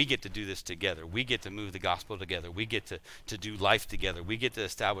 And then we get to do this together. We get to move the gospel together. We get to do life together. We get to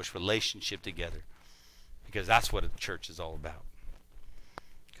establish relationship together. Because that's what a church is all about.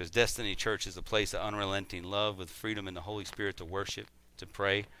 Because Destiny Church is a place of unrelenting love with freedom in the Holy Spirit to worship, to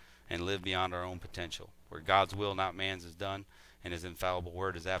pray, and live beyond our own potential. Where God's will, not man's, is done, and his infallible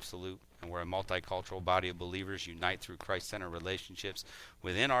word is absolute. And where a multicultural body of believers unite through Christ-centered relationships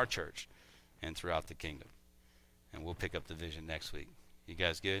within our church and throughout the kingdom. And we'll pick up the vision next week. You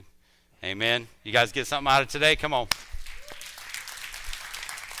guys good? Amen. You guys get something out of today? Come on.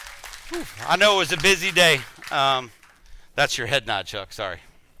 Whew. I know it was a busy day. That's your head nod, Chuck. Sorry.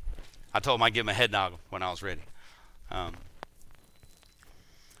 I told him I'd give him a head nod when I was ready. But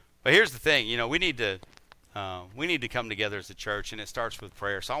here's the thing. We need to come together as a church, and it starts with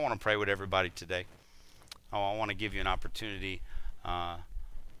prayer. So I want to pray with everybody today. I want to give you an opportunity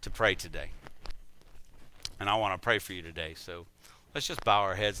to pray today. And I want to pray for you today. So let's just bow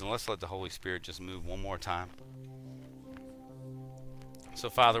our heads and let's let the Holy Spirit just move one more time. So,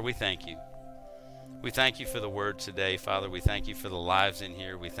 Father, we thank you. We thank you for the word today, Father. We thank you for the lives in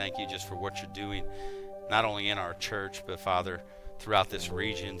here. We thank you just for what you're doing, not only in our church, but, Father, throughout this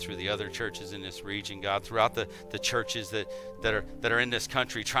region, through the other churches in this region, God, throughout the churches that are in this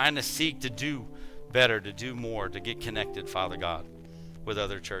country, trying to seek to do better, to do more, to get connected, Father God, with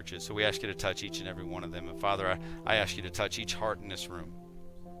other churches. So we ask you to touch each and every one of them. And Father, I ask you to touch each heart in this room.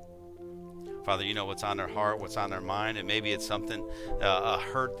 Father, you know what's on their heart, what's on their mind, and maybe it's something, a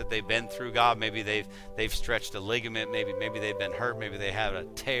hurt that they've been through, God. Maybe they've stretched a ligament, maybe they've been hurt, maybe they have a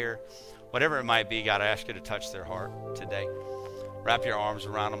tear. Whatever it might be, God, I ask you to touch their heart today. Wrap your arms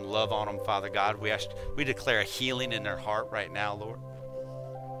around them, love on them, Father God. We declare a healing in their heart right now, Lord.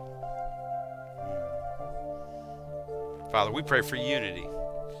 Father, we pray for unity.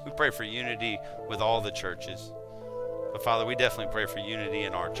 We pray for unity with all the churches. But Father, we definitely pray for unity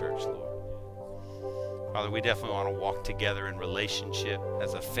in our church, Lord. Father, we definitely want to walk together in relationship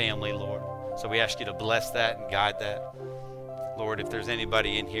as a family, Lord. So we ask you to bless that and guide that. Lord, if there's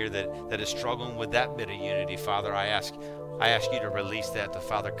anybody in here that is struggling with that bit of unity, Father, I ask you to release that, to,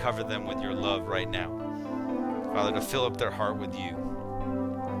 Father, cover them with your love right now. Father, to fill up their heart with you.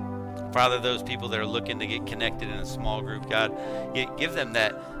 Father, those people that are looking to get connected in a small group, God, give them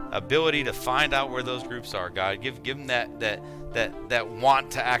that ability to find out where those groups are, God. Give them that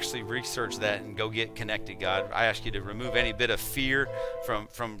want to actually research that and go get connected, God. I ask you to remove any bit of fear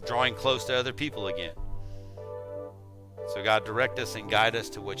from drawing close to other people again. So, God, direct us and guide us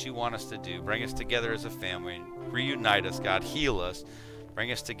to what you want us to do. Bring us together as a family and reunite us, God. Heal us.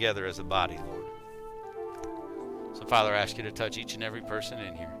 Bring us together as a body, Lord. So, Father, I ask you to touch each and every person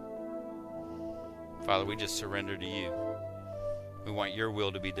in here. Father, we just surrender to you. We want your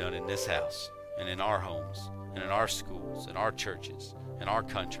will to be done in this house and in our homes and in our schools, in our churches, in our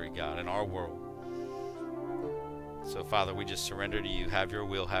country, God, in our world. So, Father, we just surrender to you. Have your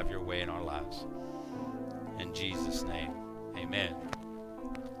will, have your way in our lives. In Jesus' name, amen.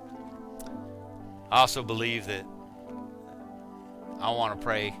 I also believe that I want to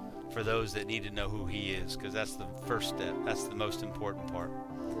pray for those that need to know who he is, because that's the first step. That's the most important part.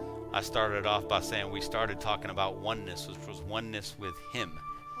 I started off by saying we started talking about oneness, which was oneness with him.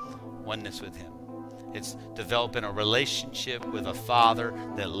 Oneness with him. It's developing a relationship with a Father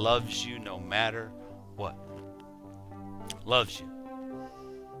that loves you no matter what. Loves you.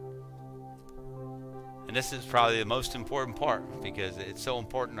 And this is probably the most important part, because it's so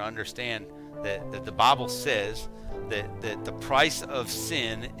important to understand that the Bible says that the price of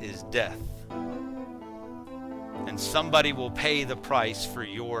sin is death. And somebody will pay the price for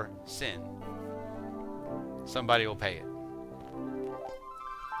your sin. Somebody will pay it.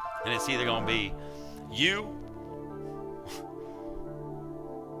 And it's either going to be you,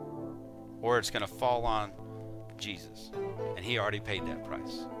 or it's going to fall on Jesus. And he already paid that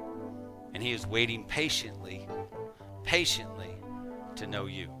price. And he is waiting patiently to know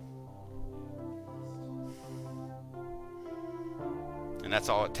you. And that's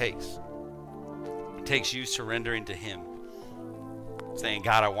all it takes. It takes you surrendering to him. Saying,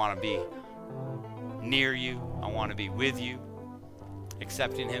 God, I want to be near you. I want to be with you.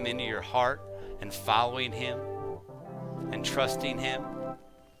 Accepting him into your heart and following him and trusting him.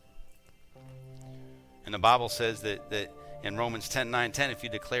 And the Bible says that in Romans 10:9-10, if you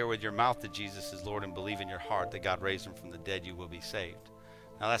declare with your mouth that Jesus is Lord and believe in your heart that God raised him from the dead, you will be saved.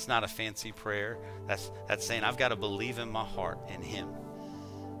 Now, that's not a fancy prayer. That's saying I've got to believe in my heart in him.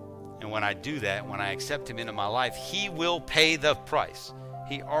 And when I do that, when I accept him into my life, he will pay the price.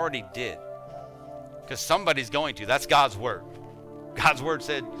 He already did. Because somebody's going to. That's God's word. God's word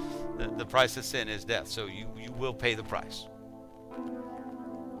said the price of sin is death. So you will pay the price.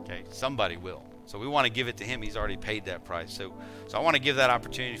 Okay, somebody will. So we want to give it to him. He's already paid that price. So I want to give that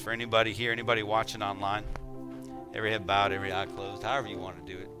opportunity for anybody here, anybody watching online. Every head bowed, every eye closed, however you want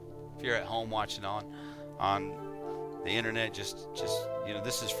to do it. If you're at home watching on the internet, just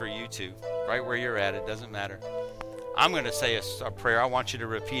this is for you too. Right where you're at, it doesn't matter. I'm going to say a prayer. I want you to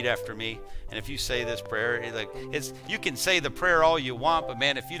repeat after me. And if you say this prayer, you can say the prayer all you want, but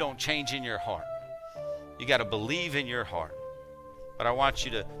man, if you don't change in your heart, you got to believe in your heart. But I want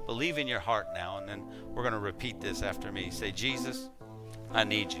you to believe in your heart now, and then we're going to repeat this after me. Say, Jesus, I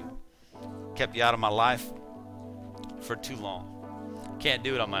need you. Kept you out of my life for too long. Can't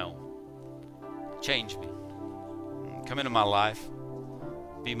do it on my own. Change me. Come into my life.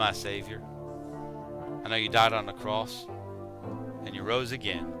 Be my Savior. I know you died on the cross, and you rose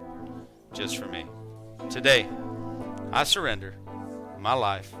again just for me. Today, I surrender my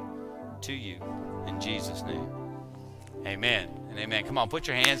life to you in Jesus' name. Amen and amen. Come on, put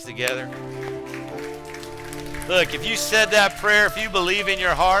your hands together. Look, if you said that prayer, if you believe in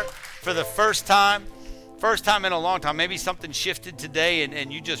your heart for the first time in a long time, maybe something shifted today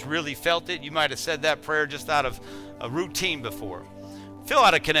and you just really felt it. You might have said that prayer just out of a routine before. Fill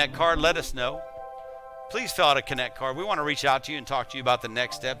out a Connect card. Let us know. Please fill out a Connect card. We want to reach out to you and talk to you about the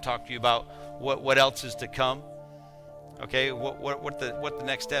next step, talk to you about what else is to come. Okay, what the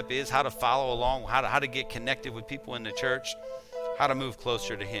next step is, how to follow along, how to get connected with people in the church, how to move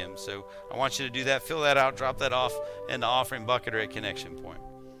closer to him. So I want you to do that. Fill that out. Drop that off in the offering bucket or at Connection Point.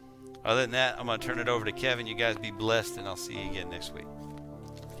 Other than that, I'm going to turn it over to Kevin. You guys be blessed, and I'll see you again next week.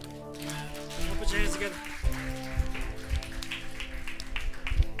 Put your hands together.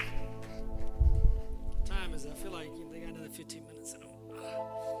 What time is it? I feel like they got another 15 minutes in them.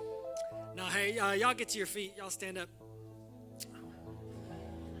 Now, hey, y'all get to your feet. Y'all stand up.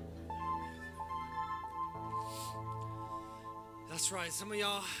 That's right. Some of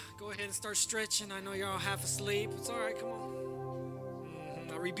y'all go ahead and start stretching. I know y'all half asleep. It's all right. Come on.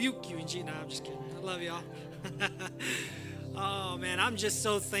 I rebuke you, Eugene. No, I'm just kidding. I love y'all. Oh, man, I'm just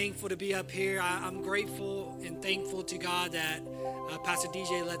so thankful to be up here. I'm grateful and thankful to God that Pastor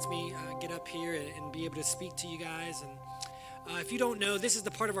DJ lets me get up here and be able to speak to you guys. If you don't know, this is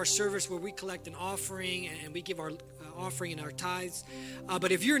the part of our service where we collect an offering and we give our offering and our tithes.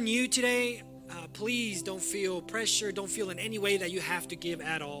 But if you're new today, please don't feel pressure. Don't feel in any way that you have to give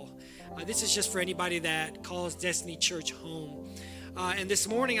at all. This is just for anybody that calls Destiny Church home. And this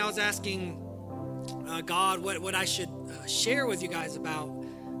morning I was asking God what I should share with you guys about.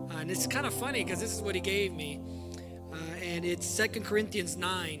 And it's kind of funny because this is what he gave me. And it's 2 Corinthians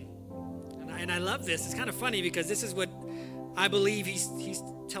 9. And I love this. It's kind of funny because this is what I believe he's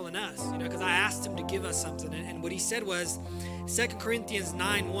telling us, because I asked him to give us something. And what he said was, 2 Corinthians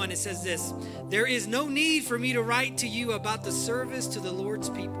 9:1, it says this: "There is no need for me to write to you about the service to the Lord's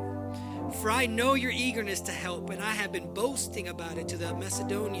people, for I know your eagerness to help, and I have been boasting about it to the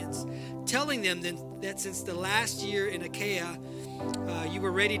Macedonians, telling them that since the last year in Achaia, you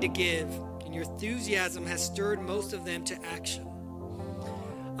were ready to give, and your enthusiasm has stirred most of them to action."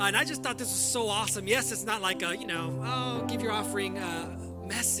 And I just thought this was so awesome. Yes, it's not like a, give your offering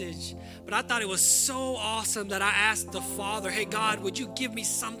message. But I thought it was so awesome that I asked the Father, hey, God, would you give me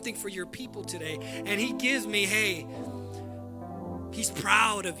something for your people today? And he gives me, hey, he's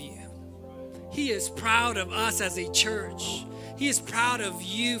proud of you. He is proud of us as a church. He is proud of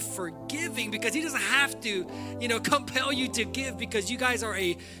you for giving, because he doesn't have to, compel you to give, because you guys are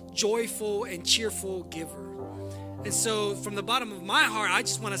a joyful and cheerful giver. And so from the bottom of my heart, I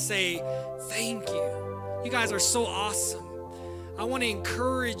just want to say thank you. You guys are so awesome. I want to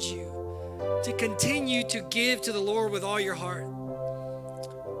encourage you to continue to give to the Lord with all your heart.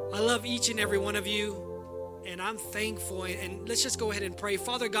 I love each and every one of you, and I'm thankful. And let's just go ahead and pray.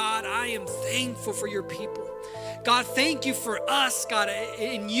 Father God, I am thankful for your people. God, thank you for us, God,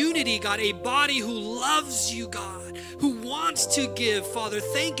 in unity, God, a body who loves you, God, who wants to give. Father,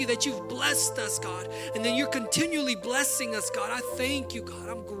 thank you that you've blessed us, God, and that you're continually blessing us, God. I thank you, God.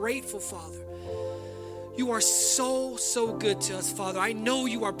 I'm grateful, Father. You are so, so good to us, Father. I know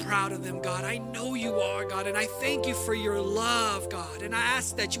you are proud of them, God. I know you are, God, and I thank you for your love, God, and I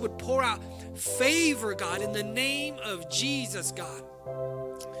ask that you would pour out favor, God, in the name of Jesus, God.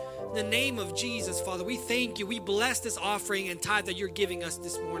 In the name of Jesus, Father, we thank you. We bless this offering and tithe that you're giving us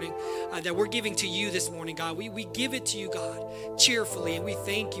this morning, that we're giving to you this morning, God. We give it to you, God, cheerfully, and we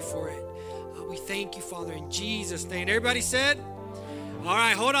thank you for it. We thank you, Father, in Jesus' name. Everybody said? All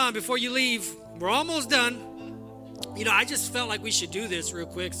right, hold on before you leave. We're almost done. I just felt like we should do this real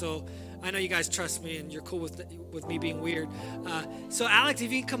quick, so I know you guys trust me and you're cool with me being weird. So, Alex,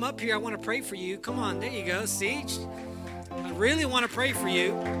 if you can come up here, I want to pray for you. Come on, there you go. See? I really want to pray for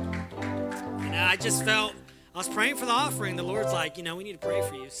you. And I just felt, I was praying for the offering. The Lord's like, we need to pray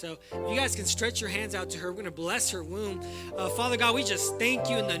for you. So if you guys can stretch your hands out to her, we're going to bless her womb. Father God, we just thank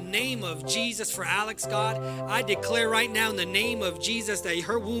you in the name of Jesus for Alex, God. I declare right now in the name of Jesus that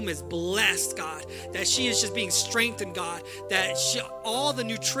her womb is blessed, God, that she is just being strengthened, God, that all the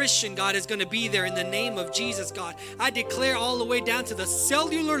nutrition, God, is going to be there in the name of Jesus, God. I declare all the way down to the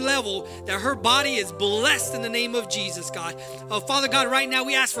cellular level that her body is blessed in the name of Jesus, God. Father God, right now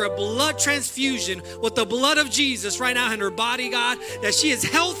we ask for a blood transfusion with the blood of Jesus right now in her body, God, that she is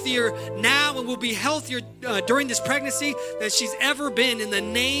healthier now and will be healthier during this pregnancy than she's ever been in the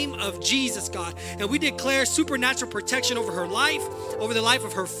name of Jesus, God. And we declare supernatural protection over her life, over the life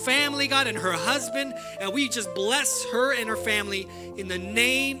of her family, God, and her husband. And we just bless her and her family in the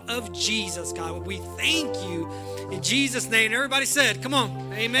name of Jesus, God. We thank you in Jesus' name. And everybody said, come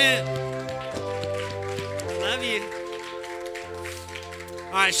on, amen. Love you.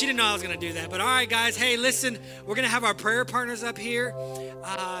 All right, she didn't know I was going to do that. But all right, guys, hey, listen, we're going to have our prayer partners up here.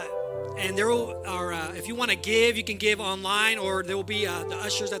 And there will, if you want to give, you can give online, or there will be the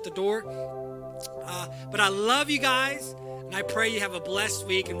ushers at the door. But I love you guys, and I pray you have a blessed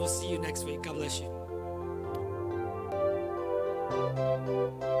week, and we'll see you next week. God bless you.